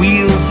 these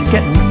wheels are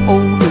getting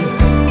older.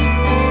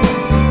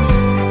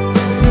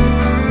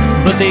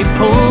 But they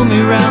pull me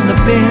round the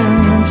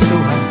bend, so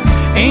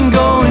I ain't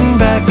going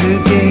back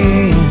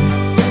again.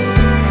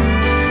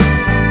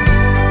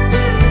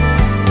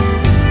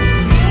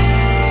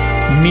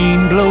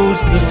 Mean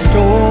blows the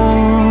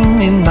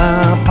storm in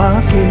my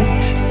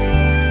pocket.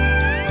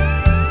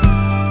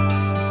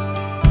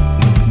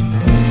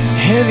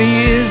 Heavy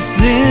is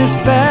this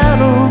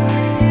battle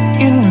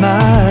in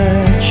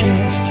my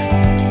chest.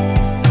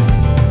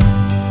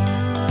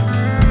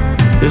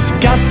 There's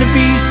got to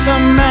be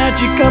some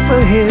magic up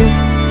ahead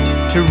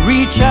to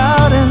reach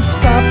out and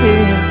stop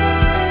it.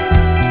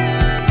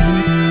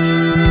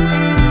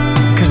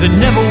 'Cause it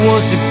never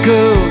was a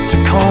girl to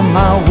calm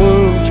my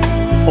world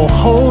or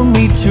hold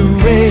me to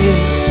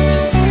rest.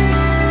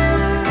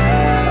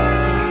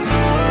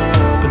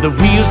 But the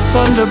wheels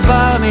thunder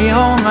by me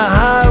on the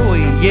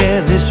highway.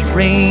 Yeah, this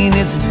rain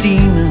is a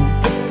demon,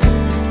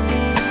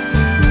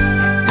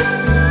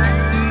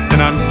 and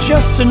I'm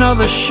just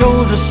another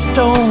shoulder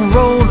stone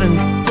rolling,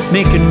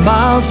 making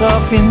miles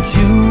off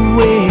into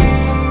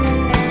it.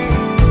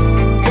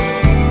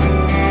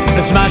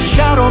 As my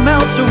shadow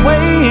melts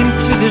away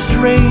into this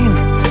rain,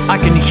 I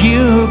can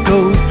hear a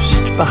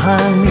ghost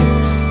behind me.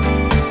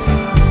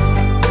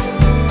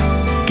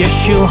 Guess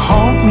she'll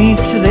haunt me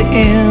to the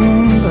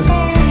end, but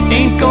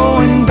ain't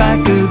going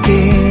back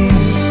again.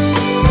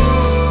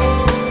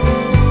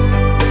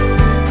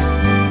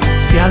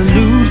 See, I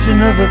lose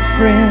another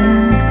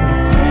friend,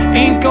 but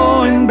ain't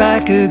going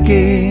back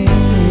again.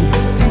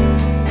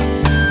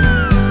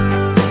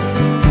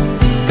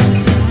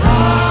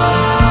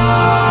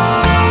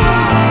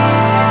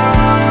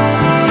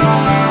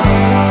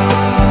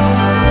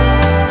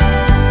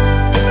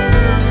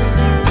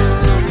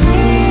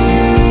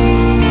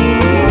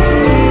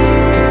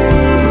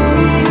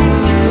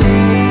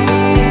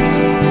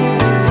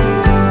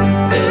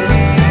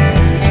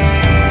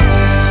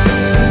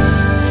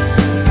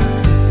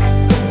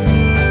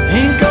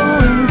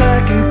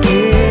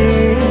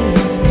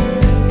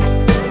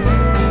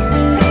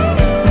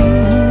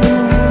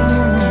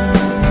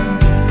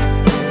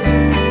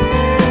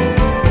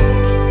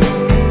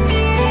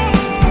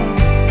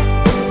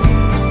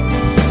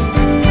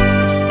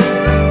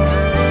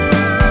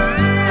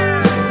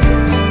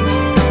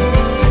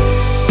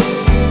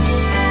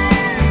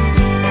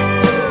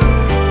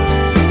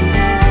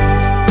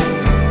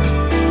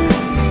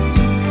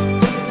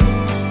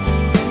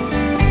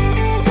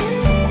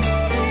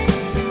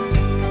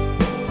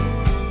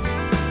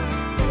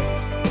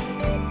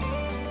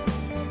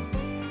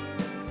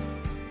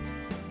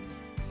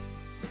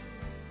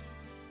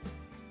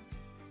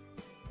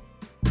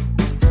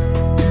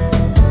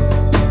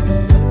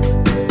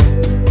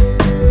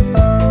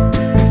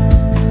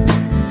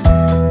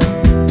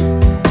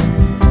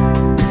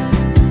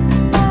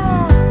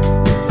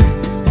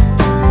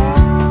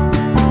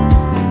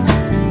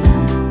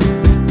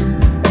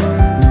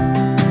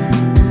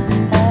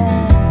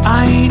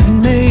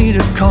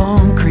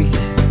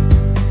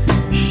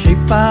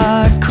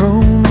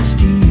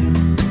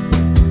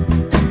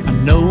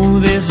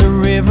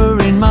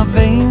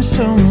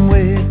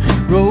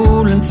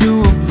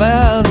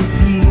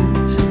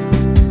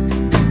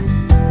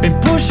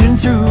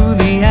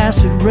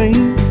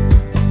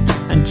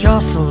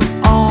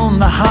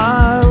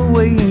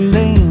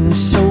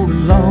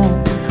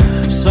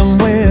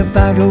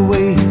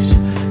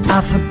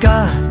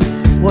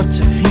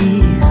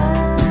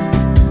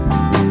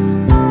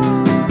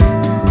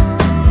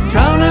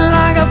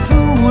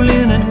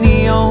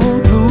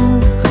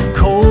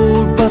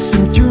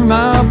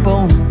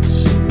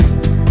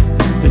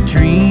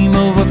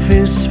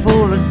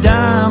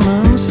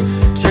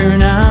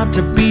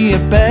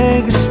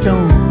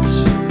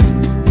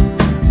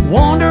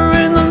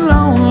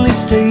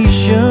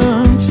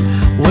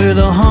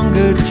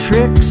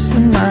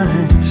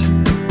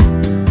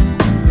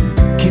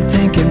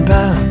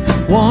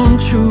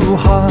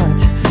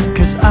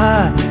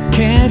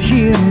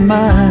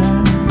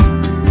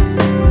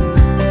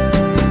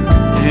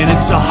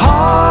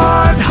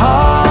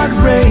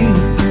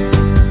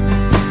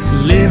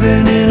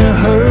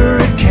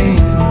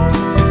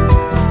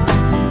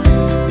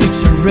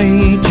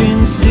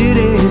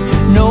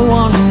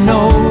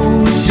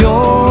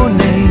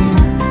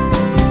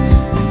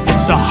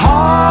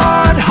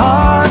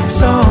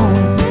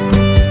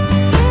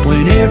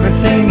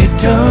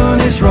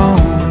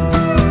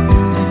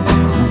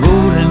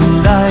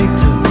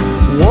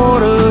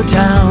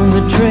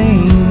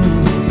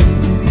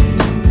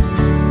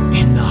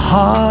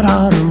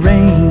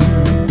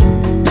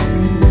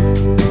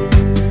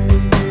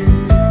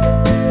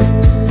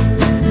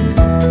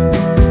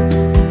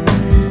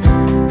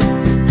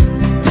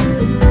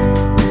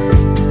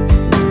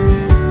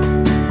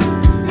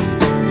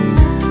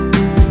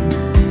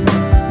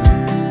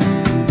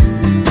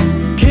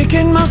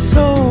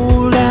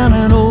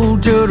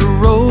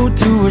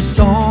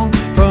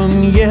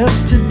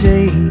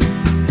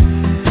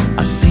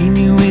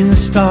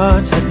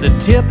 At the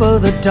tip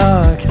of the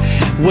dark,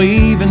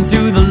 waving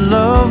through the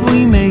love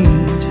we made.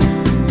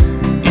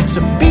 It's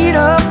a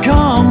beat-up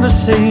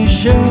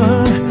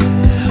conversation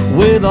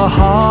with a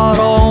heart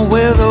all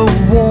weather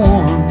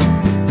worn.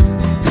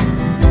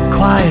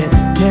 Quiet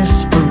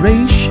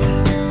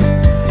desperation,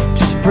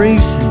 just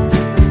bracing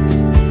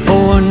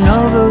for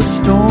another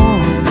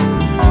storm.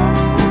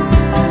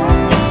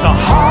 It's a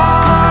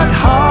hard,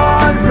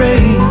 hard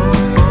rain,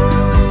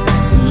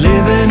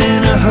 living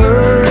in a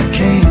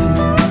hurricane.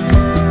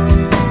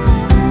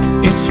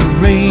 It's a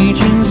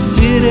raging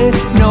city,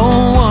 no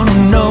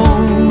one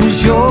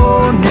knows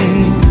your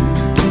name.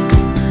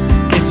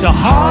 It's a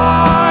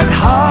hard,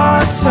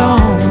 hard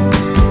song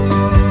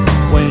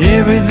when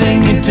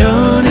everything you've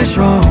done is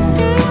wrong.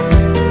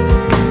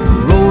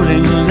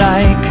 Rolling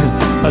like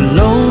a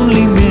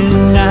lonely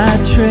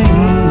midnight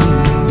train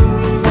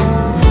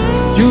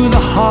through the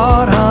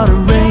hard, hard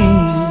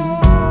rain.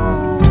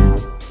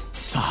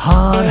 It's a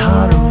hard,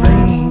 hard rain.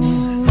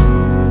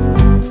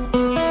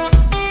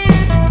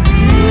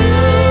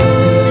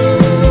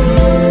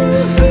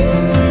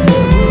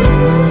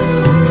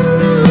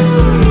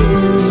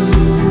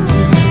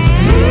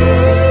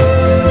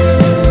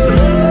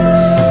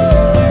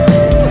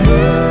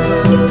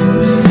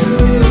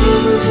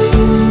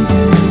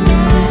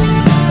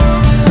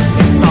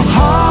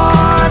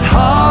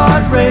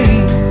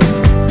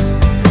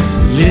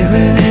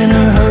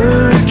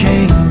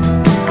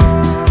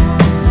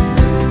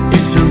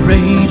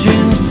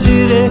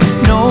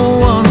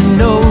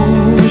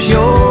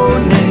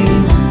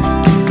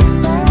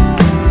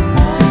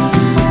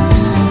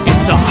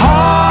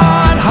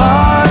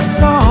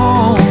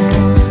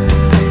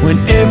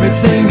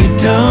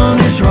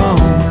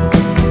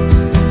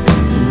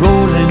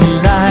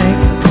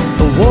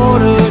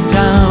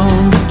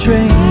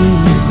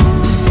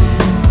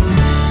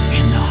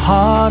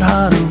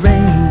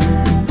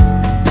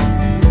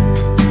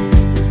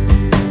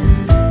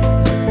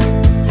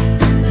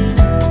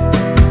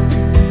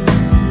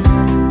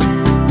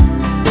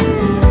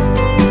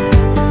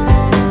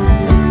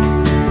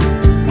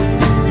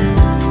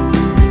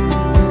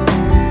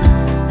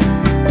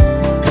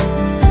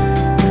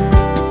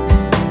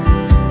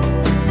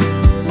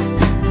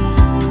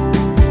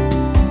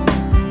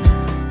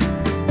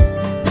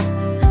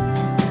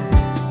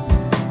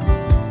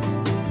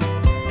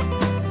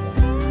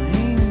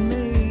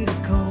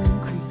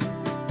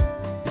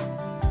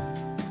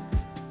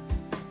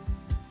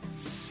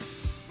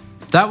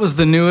 That was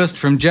the newest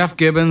from Jeff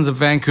Gibbons of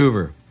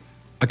Vancouver.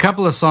 A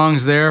couple of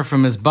songs there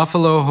from his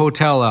Buffalo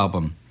Hotel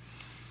album.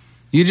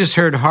 You just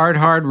heard Hard,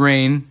 Hard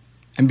Rain,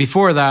 and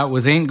before that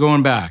was Ain't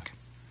Going Back.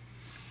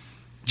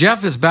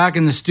 Jeff is back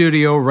in the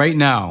studio right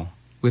now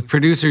with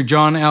producer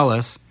John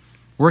Ellis,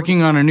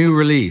 working on a new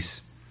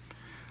release.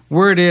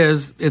 Word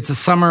is, it's a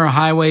summer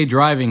highway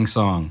driving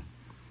song.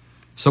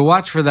 So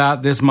watch for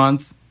that this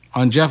month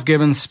on Jeff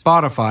Gibbons'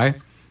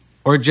 Spotify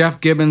or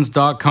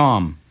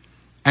jeffgibbons.com.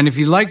 And if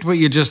you liked what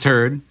you just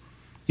heard,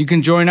 you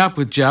can join up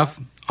with Jeff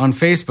on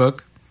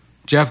Facebook,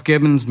 Jeff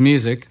Gibbons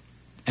Music,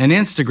 and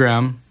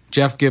Instagram,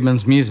 Jeff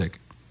Gibbons Music.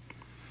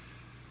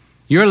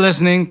 You're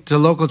listening to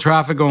Local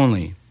Traffic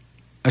Only,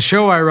 a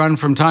show I run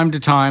from time to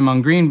time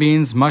on green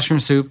beans, mushroom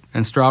soup,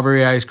 and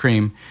strawberry ice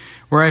cream,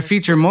 where I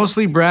feature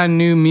mostly brand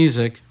new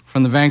music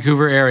from the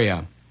Vancouver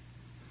area.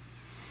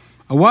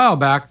 A while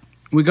back,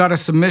 we got a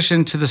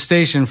submission to the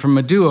station from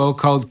a duo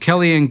called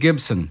Kelly and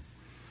Gibson.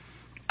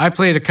 I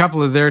played a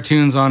couple of their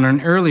tunes on an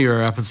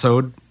earlier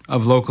episode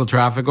of Local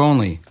Traffic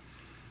Only.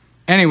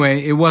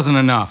 Anyway, it wasn't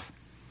enough.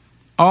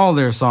 All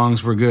their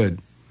songs were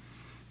good.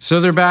 So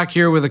they're back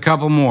here with a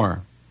couple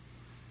more.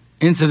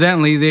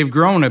 Incidentally, they've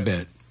grown a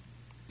bit.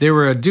 They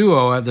were a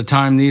duo at the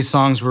time these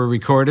songs were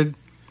recorded.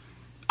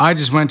 I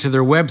just went to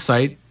their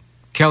website,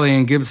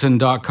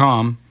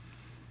 kellyandgibson.com,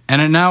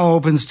 and it now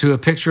opens to a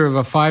picture of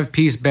a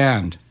 5-piece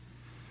band.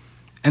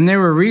 And they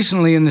were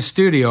recently in the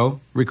studio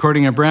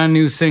recording a brand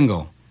new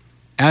single,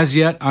 as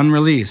yet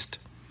unreleased,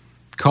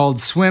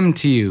 called Swim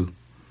to You,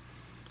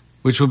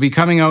 which will be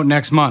coming out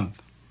next month.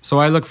 So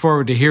I look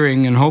forward to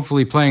hearing and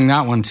hopefully playing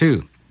that one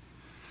too.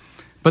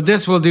 But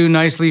this will do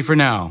nicely for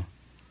now.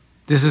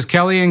 This is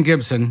Kelly and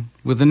Gibson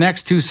with the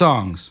next two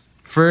songs.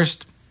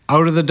 First,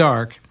 Out of the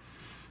Dark,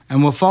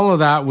 and we'll follow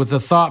that with the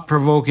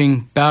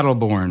thought-provoking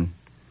Battleborn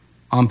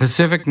on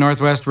Pacific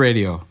Northwest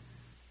Radio.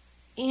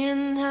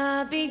 In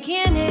the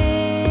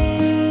beginning,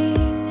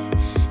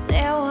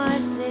 there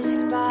was this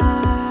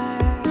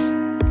spark,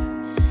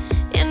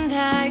 and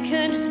I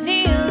could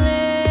feel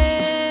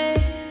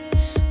it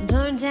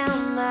burn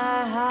down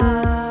my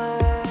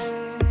heart.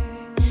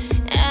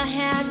 I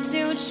had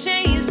to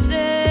chase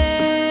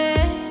it,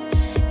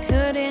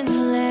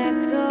 couldn't let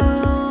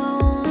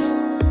go,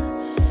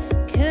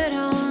 could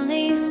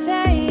only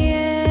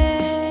say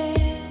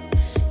it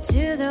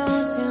to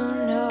those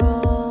who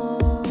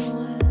know.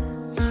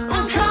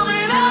 I'm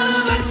coming out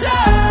of the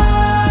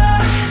dark.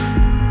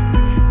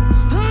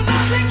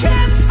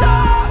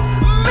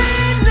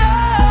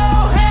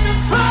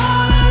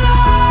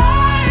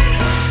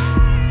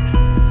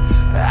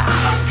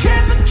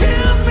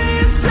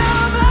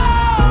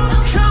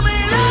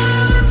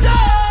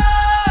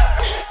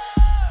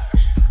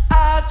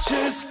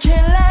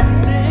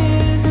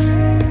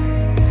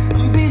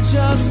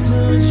 just a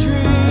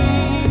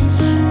dream.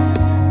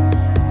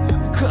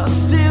 'Cause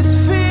this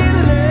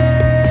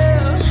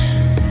feeling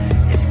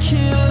is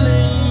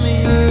killing me,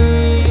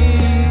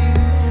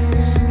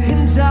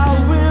 and I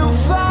will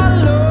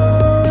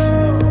follow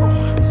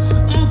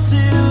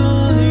until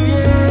the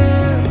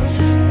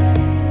end.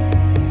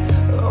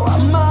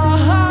 What my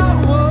heart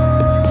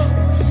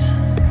wants,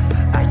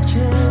 I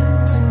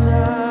can't deny.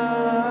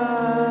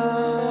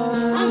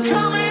 I'm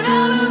coming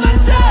out of the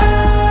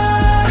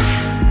dark.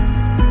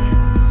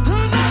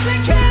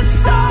 Nothing can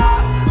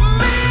stop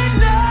me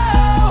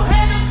now.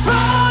 Heading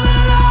for the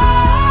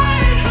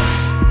light.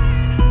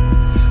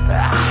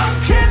 I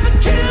don't care if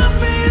it kills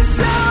me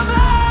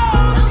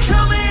somehow. I'm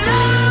coming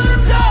out of the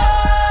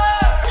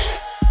dark.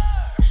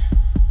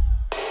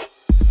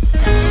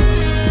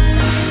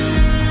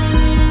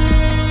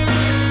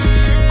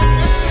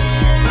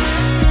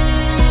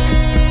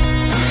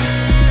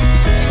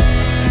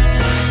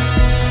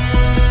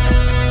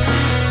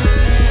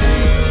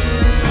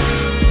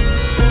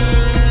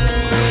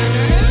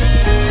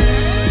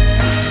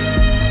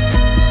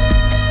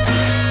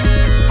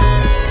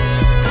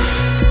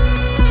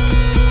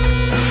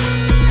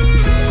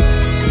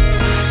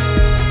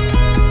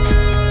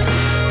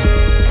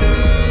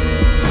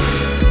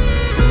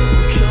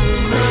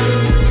 Coming out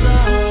of the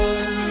dark.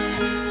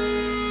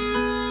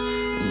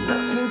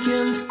 Nothing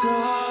can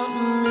stop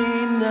me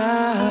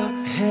now.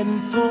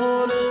 Heading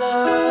for the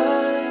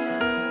light.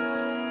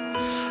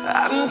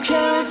 I don't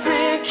care if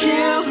it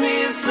kills me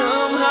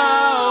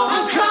somehow.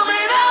 I'm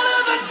coming out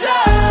of the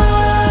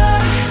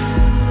dark.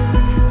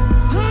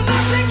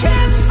 Nothing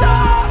can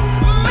stop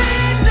me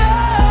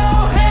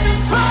now.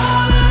 Heading for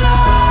the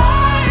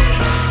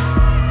light.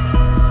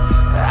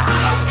 I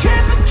don't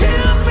care if it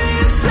kills me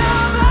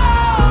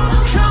somehow.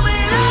 I'm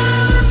coming out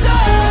of the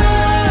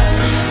dark.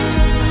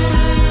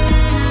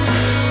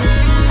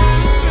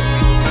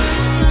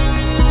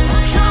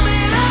 I'm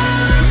coming out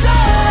of the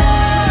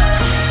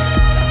dark.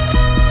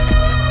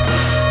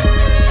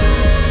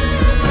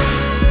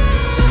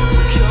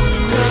 I'm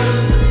coming out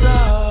of the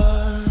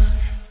dark.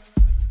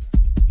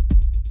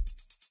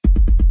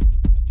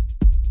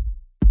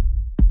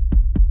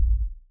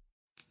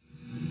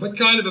 What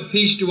kind of a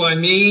peace do I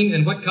mean,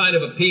 and what kind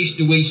of a peace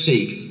do we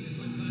seek?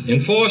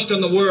 Enforced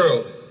on the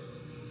world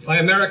by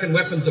American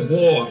weapons of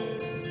war.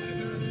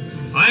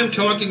 I'm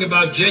talking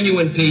about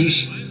genuine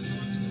peace,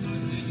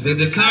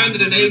 the kind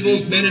that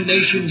enables men and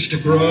nations to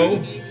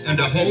grow and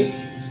to hope.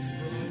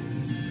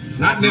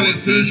 Not merely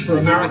peace for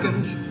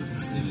Americans,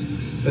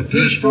 but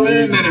peace for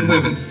all men and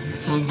women.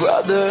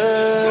 Brother,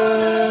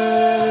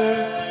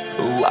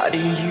 why do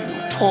you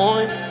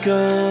point the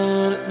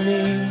gun at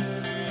me?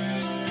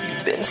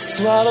 You've been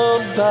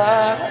swallowed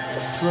by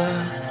the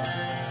flood.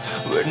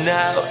 We're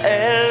now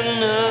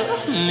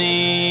enemies.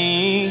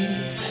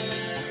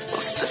 Oh,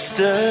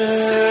 sister,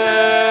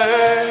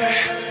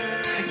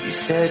 you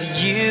said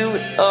you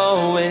would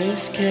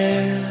always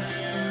care.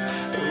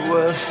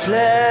 We're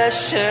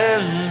flesh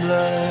and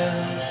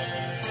blood.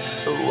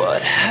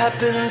 What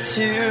happened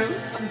to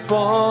the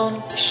bond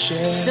we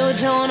shared? So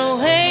don't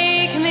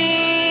wake me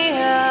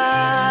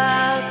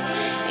up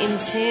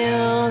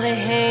until the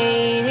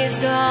hate is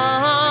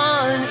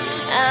gone.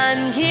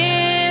 I'm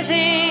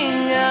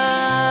giving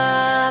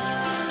up.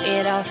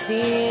 It all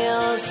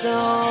feels so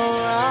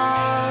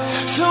wrong.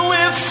 So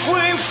if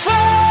we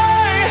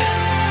fight,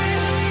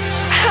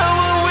 how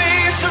will we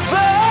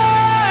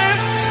survive?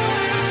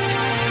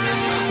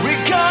 We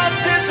got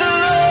this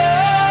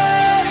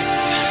alive.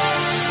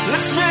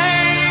 Let's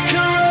make it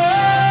right.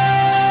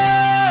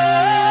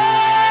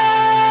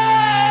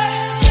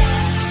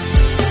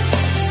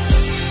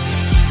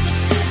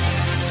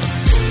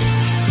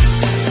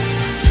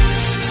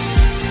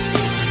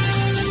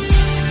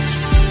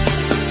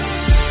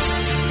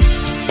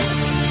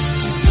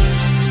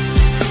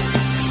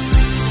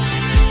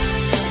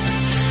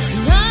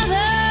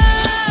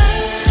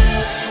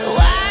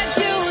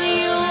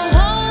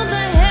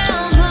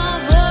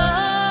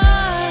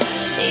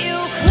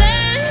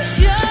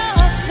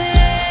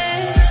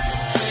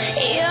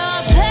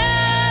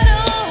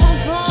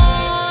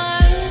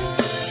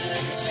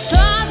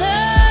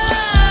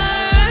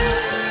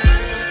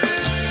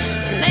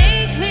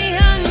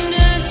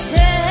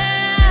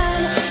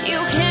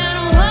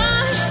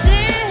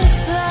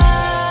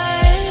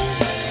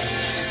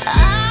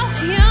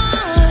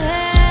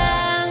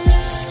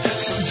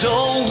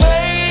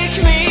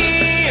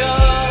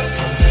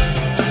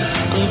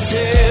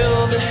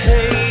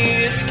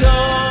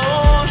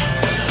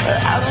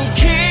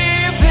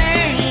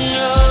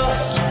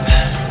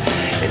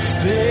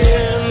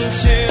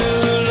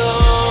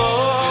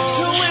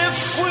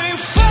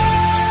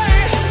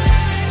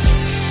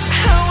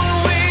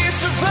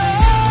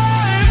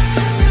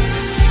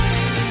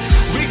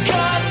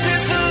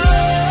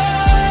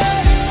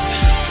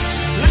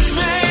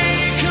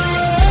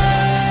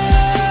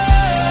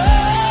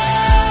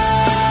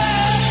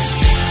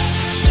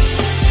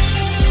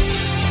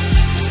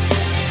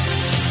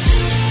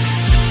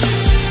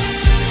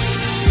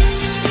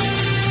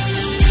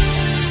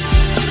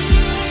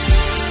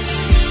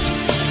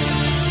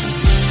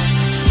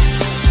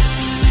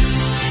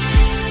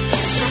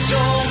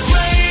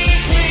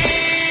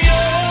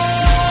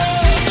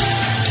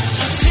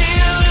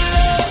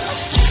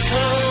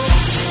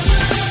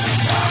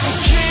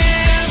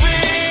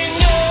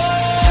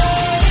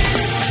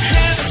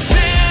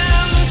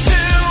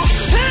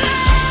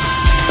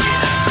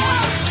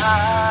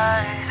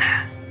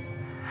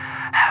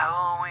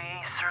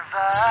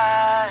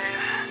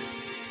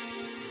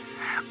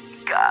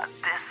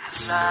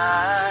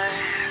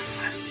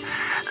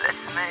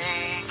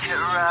 it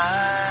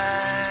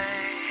right.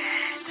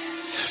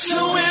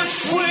 So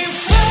if we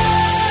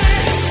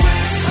fight,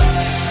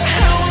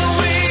 how will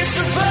we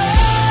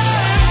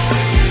survive?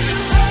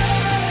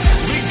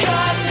 We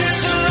got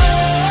this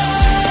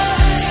love.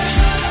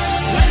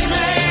 Let's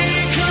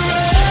make it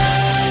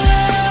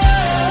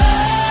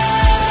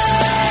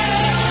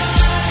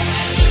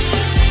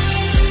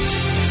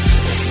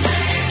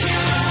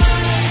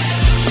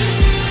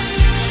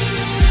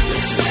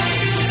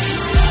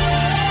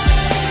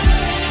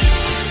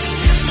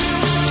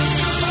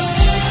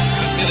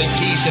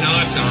Peace in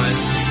our time,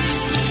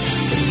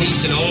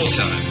 peace in all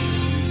time.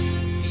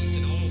 Peace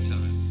in all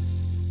time.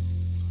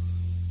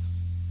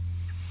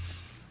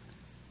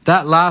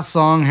 That last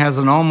song has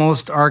an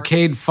almost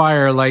Arcade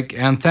Fire-like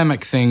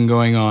anthemic thing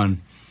going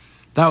on.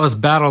 That was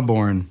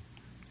Battleborn,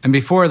 and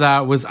before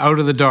that was Out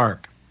of the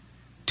Dark,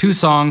 2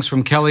 songs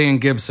from Kelly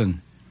and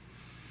Gibson.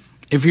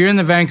 If you're in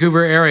the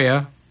Vancouver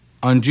area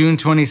on June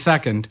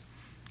 22nd,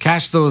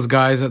 catch those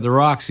guys at the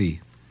Roxy.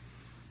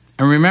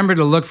 And remember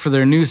to look for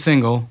their new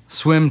single,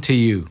 Swim to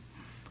You.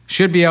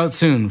 Should be out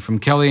soon from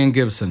Kelly and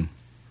Gibson.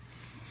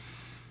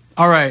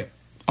 All right,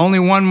 only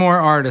one more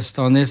artist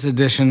on this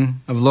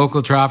edition of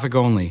Local Traffic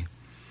Only.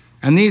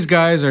 And these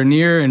guys are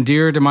near and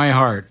dear to my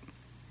heart.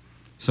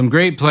 Some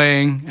great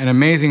playing and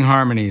amazing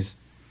harmonies.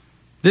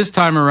 This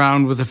time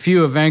around with a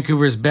few of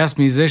Vancouver's best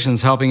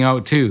musicians helping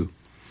out too.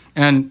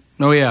 And,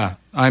 oh yeah,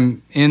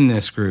 I'm in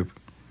this group.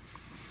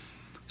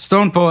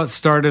 Stone Poets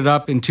started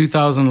up in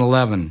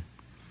 2011.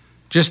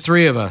 Just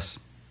 3 of us.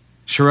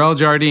 Sherelle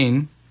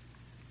Jardine,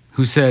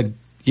 who said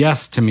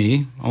yes to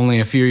me only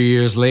a few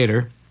years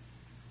later.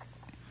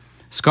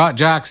 Scott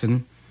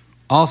Jackson,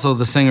 also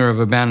the singer of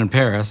Abandoned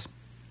Paris.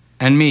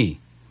 And me.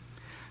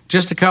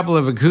 Just a couple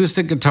of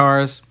acoustic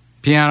guitars,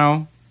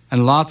 piano,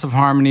 and lots of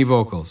harmony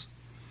vocals.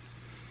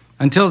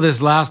 Until this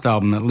last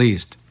album, at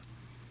least.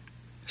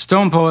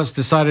 Stone Poets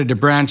decided to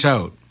branch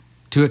out,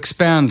 to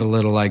expand a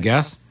little, I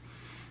guess.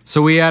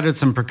 So we added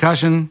some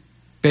percussion,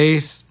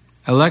 bass,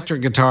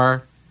 electric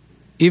guitar,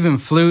 even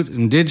flute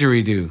and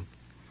didgeridoo.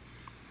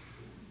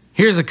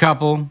 Here's a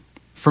couple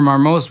from our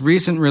most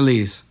recent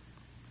release,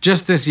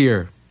 just this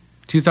year,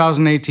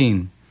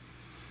 2018,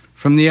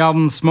 from the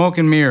album Smoke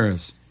and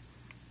Mirrors.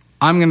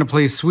 I'm going to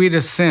play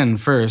Sweetest Sin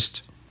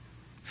first,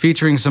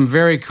 featuring some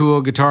very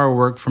cool guitar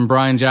work from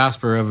Brian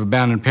Jasper of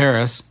Abandoned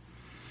Paris,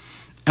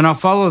 and I'll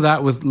follow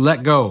that with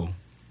Let Go,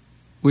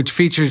 which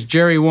features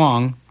Jerry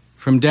Wong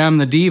from Damn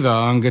the Diva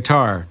on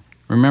guitar.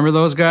 Remember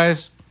those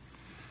guys?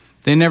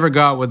 They never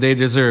got what they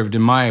deserved,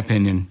 in my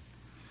opinion.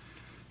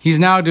 He's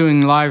now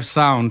doing live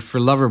sound for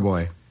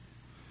Loverboy,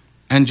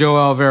 and Joe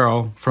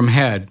Alvaro from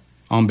Head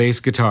on bass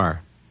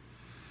guitar.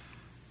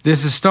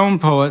 This is Stone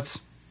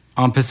Poets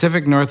on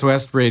Pacific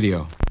Northwest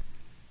Radio.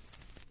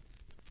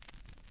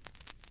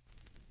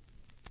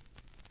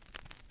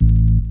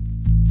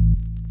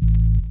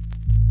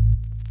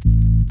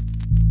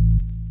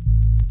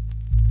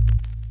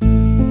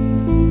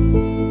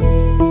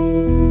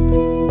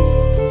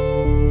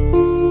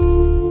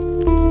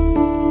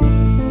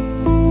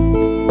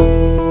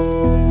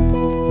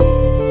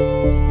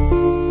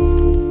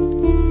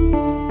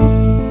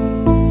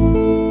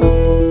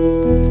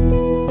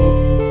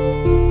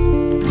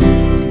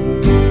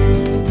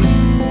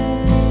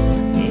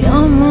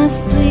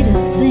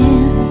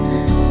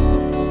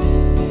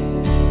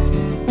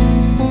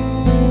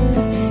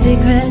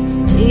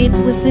 Secrets deep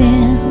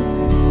within.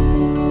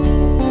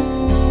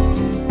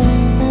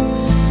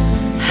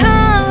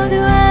 How do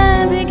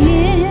I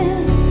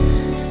begin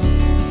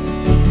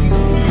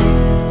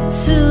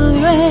to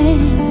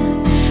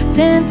rein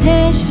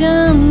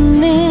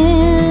temptation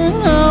in?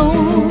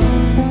 Oh,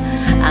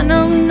 I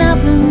know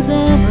nothing's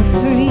ever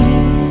free,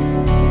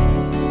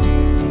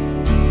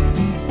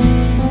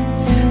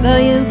 though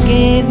you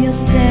gave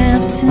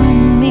yourself to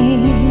me.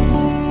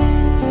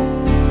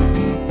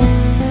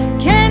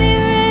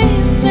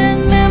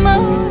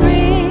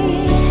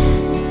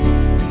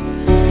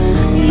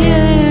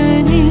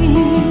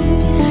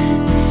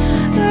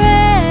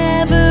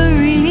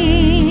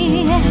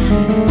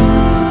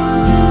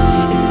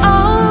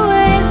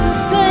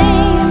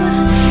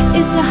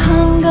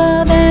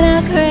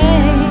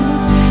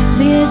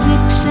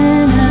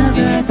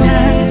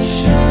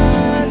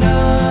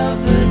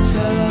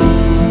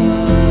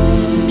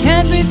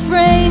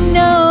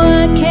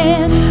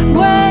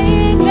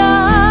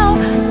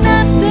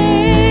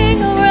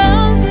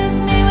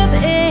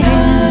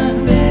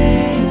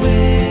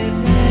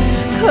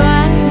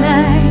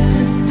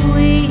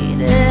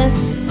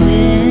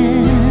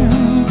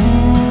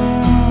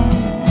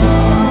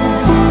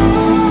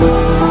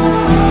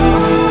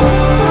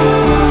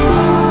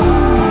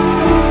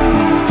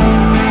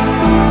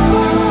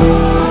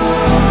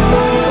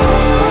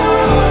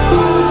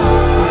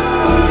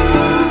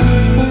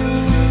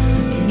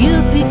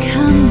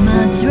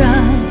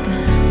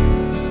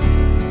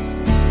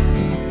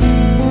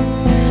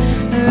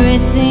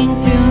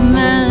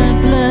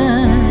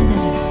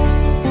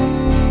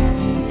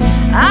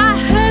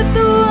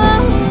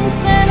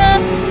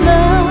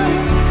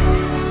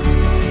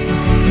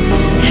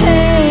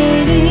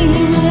 Hating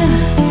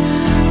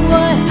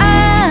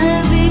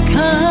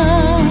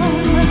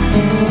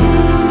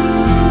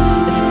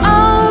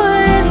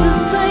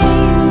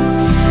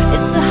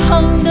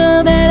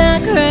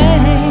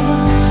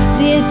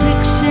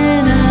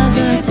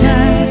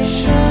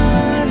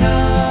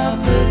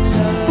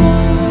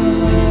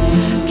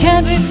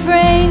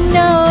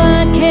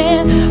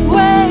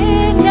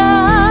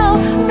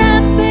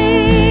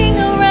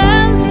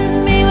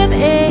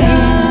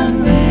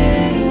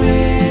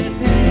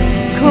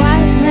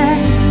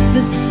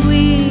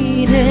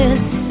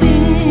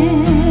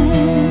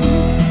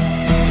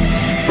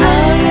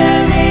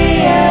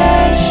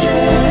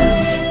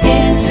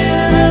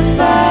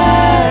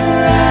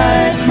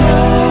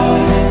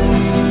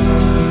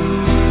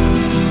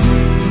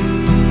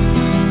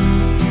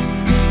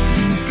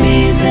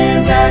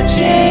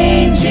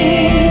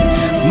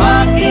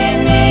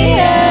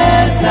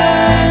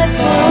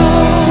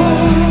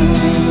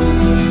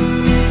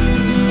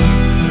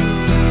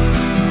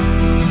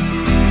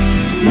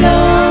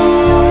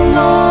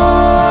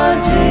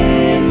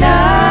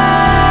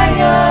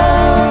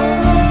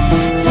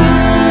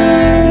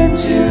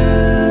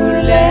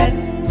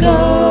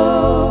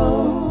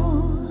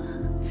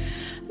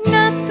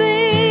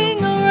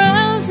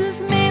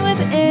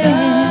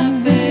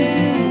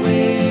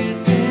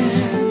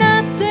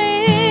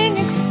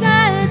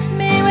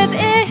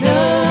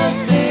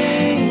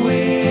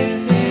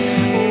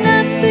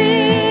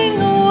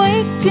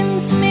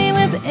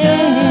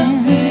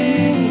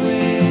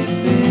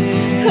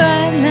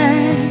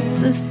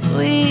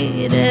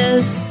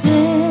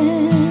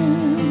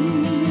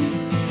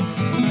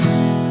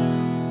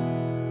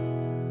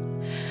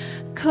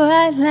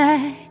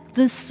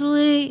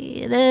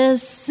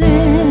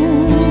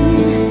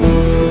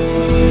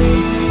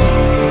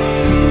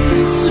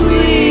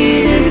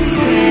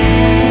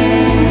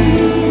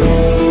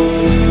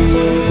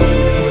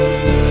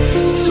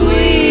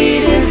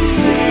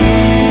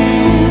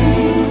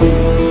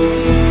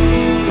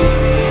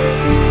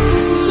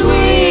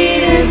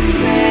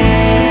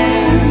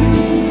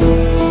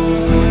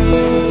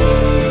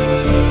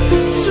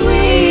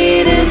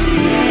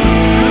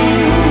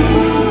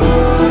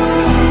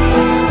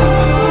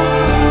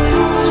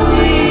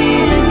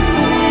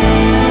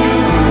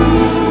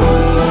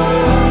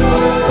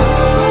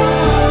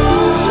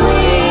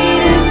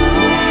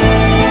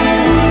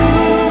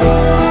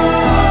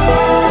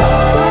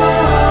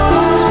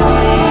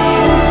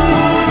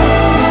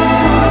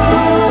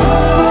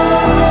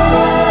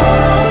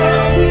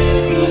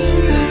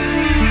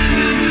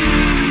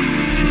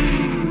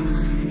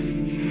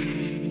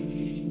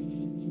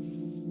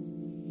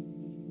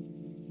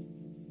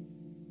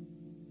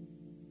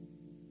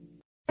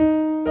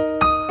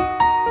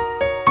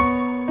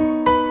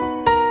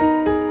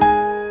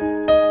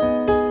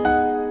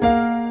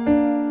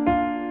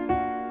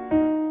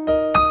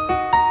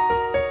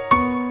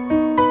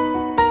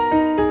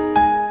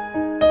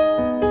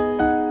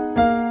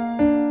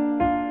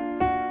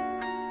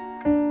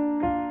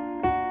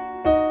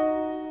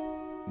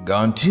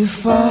gone too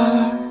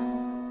far.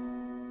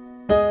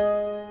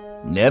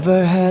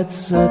 Never had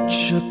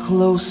such a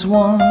close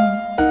one.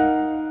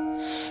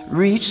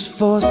 Reached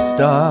for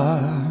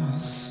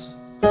stars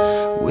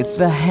with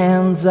the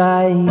hands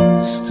I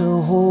used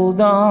to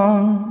hold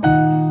on.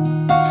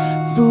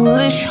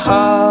 Foolish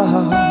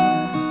heart,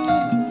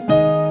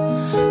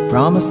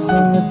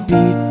 promising a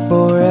beat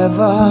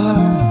forever.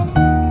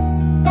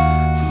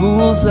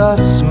 Fools are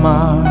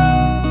smart,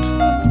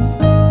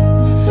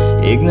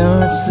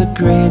 ignorance the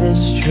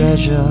greatest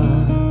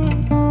treasure.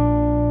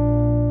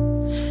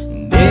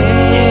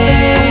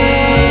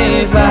 And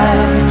if I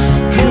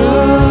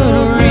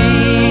could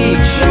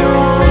reach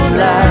your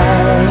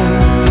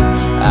light,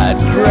 I'd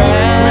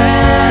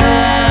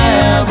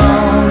grab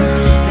on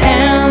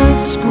and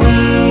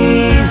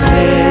squeeze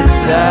it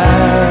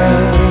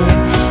tight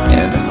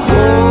and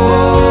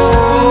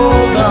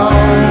hold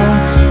on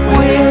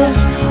with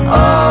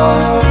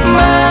all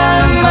my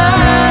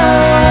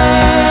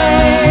might.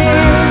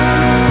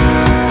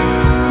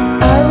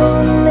 I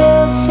will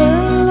never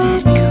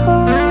let go.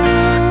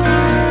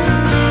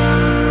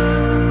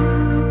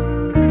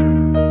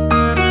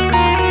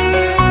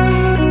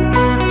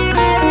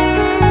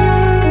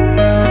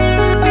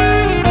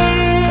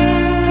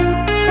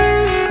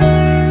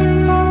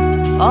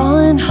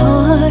 Falling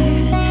hard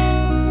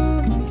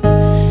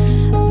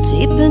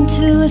deep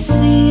into a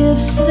sea of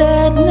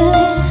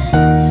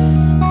sadness,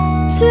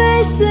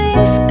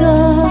 tracing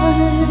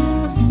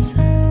scars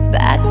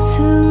back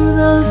to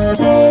those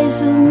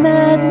days of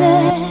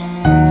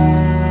madness.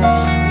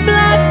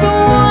 Black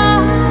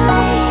and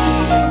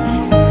white,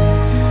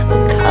 the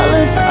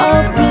colors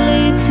all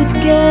bleed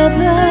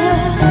together.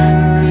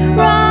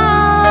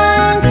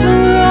 Wrong for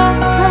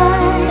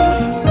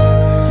right,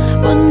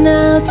 what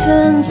now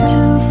turns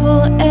to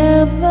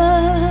forever.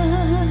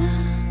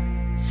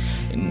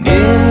 And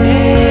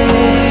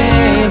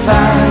if I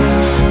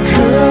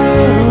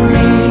could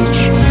reach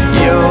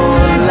your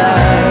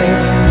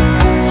light,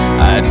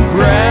 I'd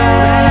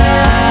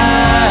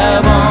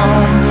grab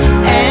on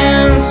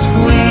and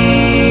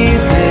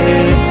squeeze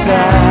it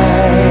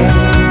tight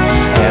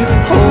and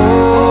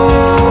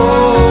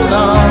hold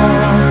on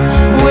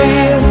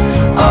with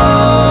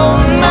all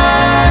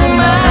my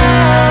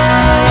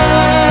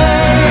might.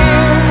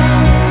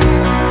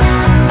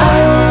 I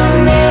will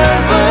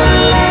never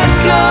let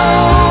go.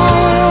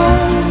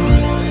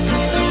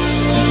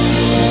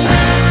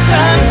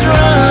 Time's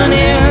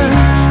running,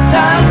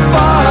 time's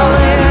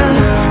falling,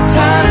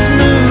 time's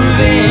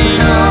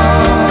moving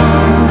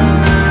on.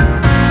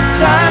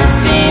 Time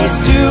seems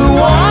to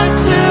want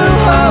to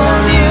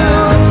hold you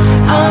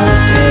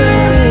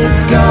until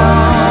it's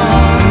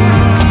gone.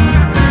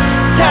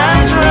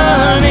 Time's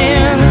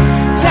running,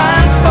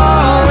 time's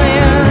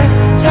falling,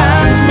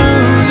 time's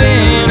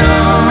moving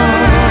on.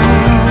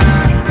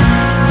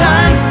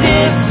 Time's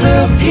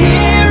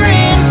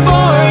disappearing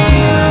for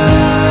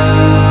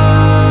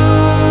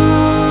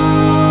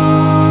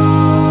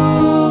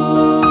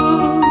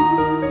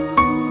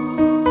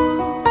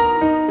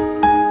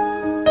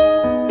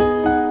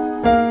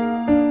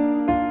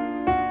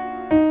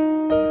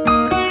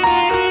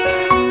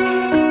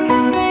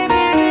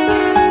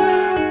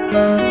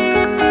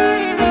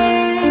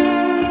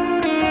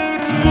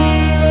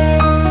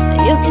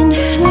You can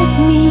hurt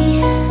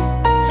me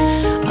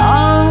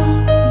all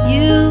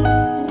you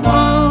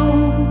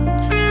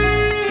want.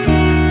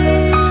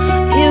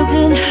 You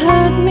can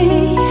hurt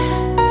me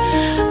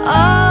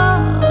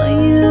all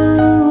you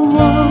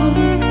want.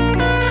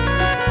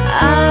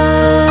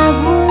 I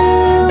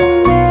will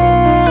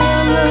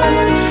never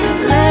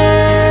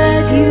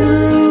let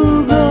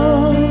you go.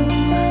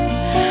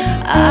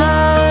 I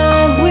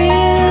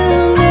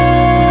will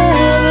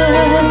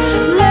never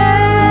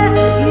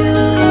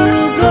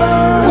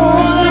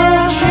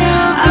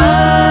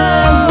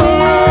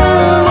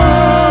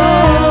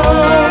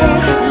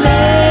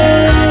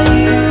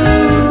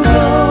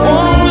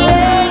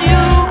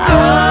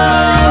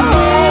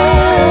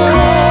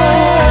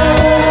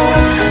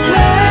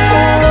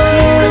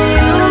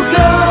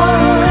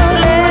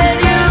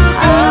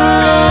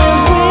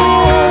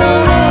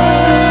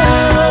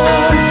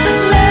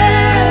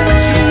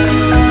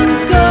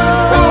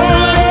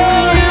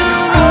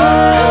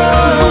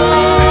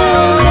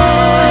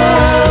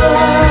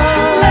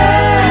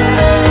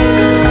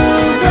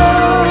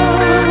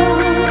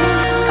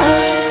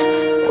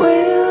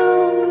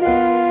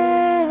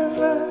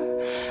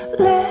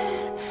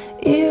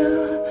let you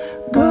go.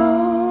 I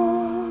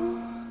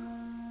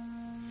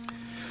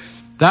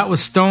That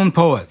was Stone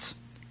Poets,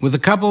 with a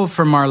couple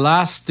from our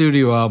last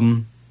studio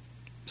album,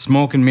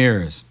 Smoke and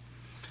Mirrors.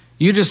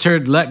 You just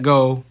heard Let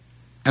Go,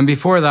 and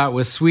before that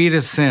was Sweet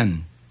as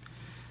Sin.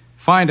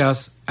 Find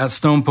us at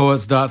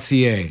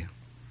stonepoets.ca.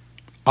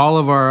 All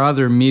of our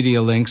other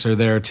media links are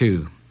there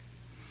too.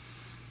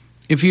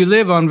 If you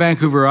live on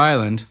Vancouver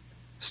Island,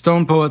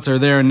 Stone Poets are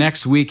there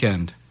next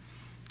weekend,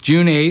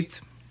 June 8th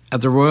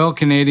at the Royal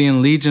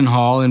Canadian Legion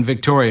Hall in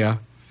Victoria,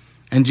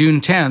 and June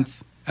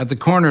 10th at the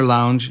Corner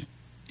Lounge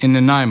in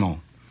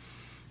Nanaimo.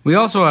 We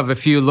also have a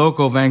few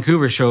local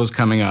Vancouver shows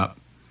coming up.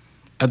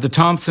 at the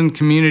Thompson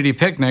Community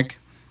Picnic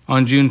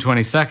on June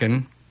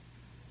 22nd,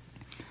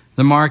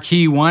 the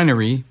Marquee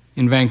Winery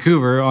in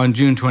Vancouver on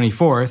June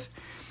 24th,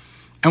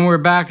 and we're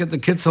back at the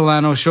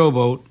Kitsilano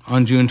Showboat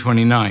on June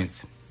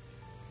 29th.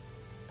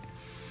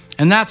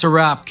 And that's a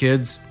wrap,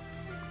 kids.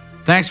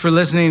 Thanks for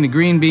listening to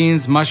Green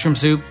Beans, Mushroom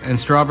Soup, and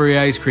Strawberry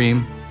Ice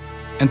Cream,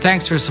 and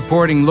thanks for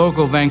supporting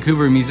local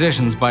Vancouver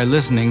musicians by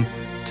listening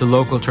to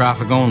Local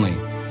Traffic Only.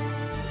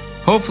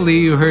 Hopefully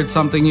you heard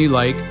something you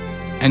like,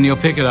 and you'll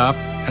pick it up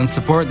and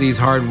support these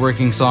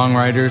hard-working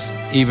songwriters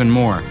even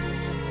more.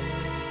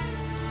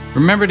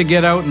 Remember to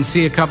get out and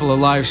see a couple of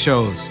live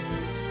shows.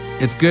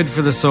 It's good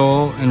for the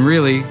soul, and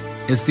really,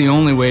 it's the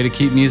only way to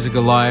keep music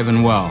alive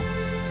and well.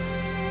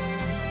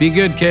 Be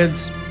good,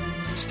 kids.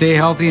 Stay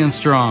healthy and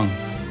strong.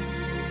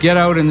 Get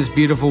out in this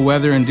beautiful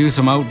weather and do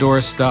some outdoor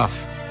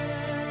stuff.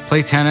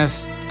 Play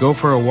tennis, go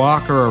for a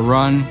walk or a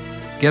run,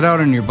 get out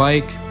on your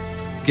bike,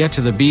 get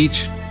to the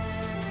beach,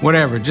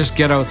 whatever, just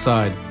get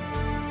outside.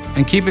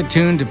 And keep it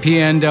tuned to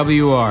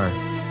PNWR.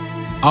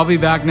 I'll be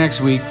back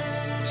next week,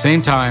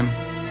 same time.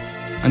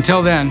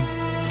 Until then,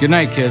 good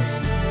night, kids.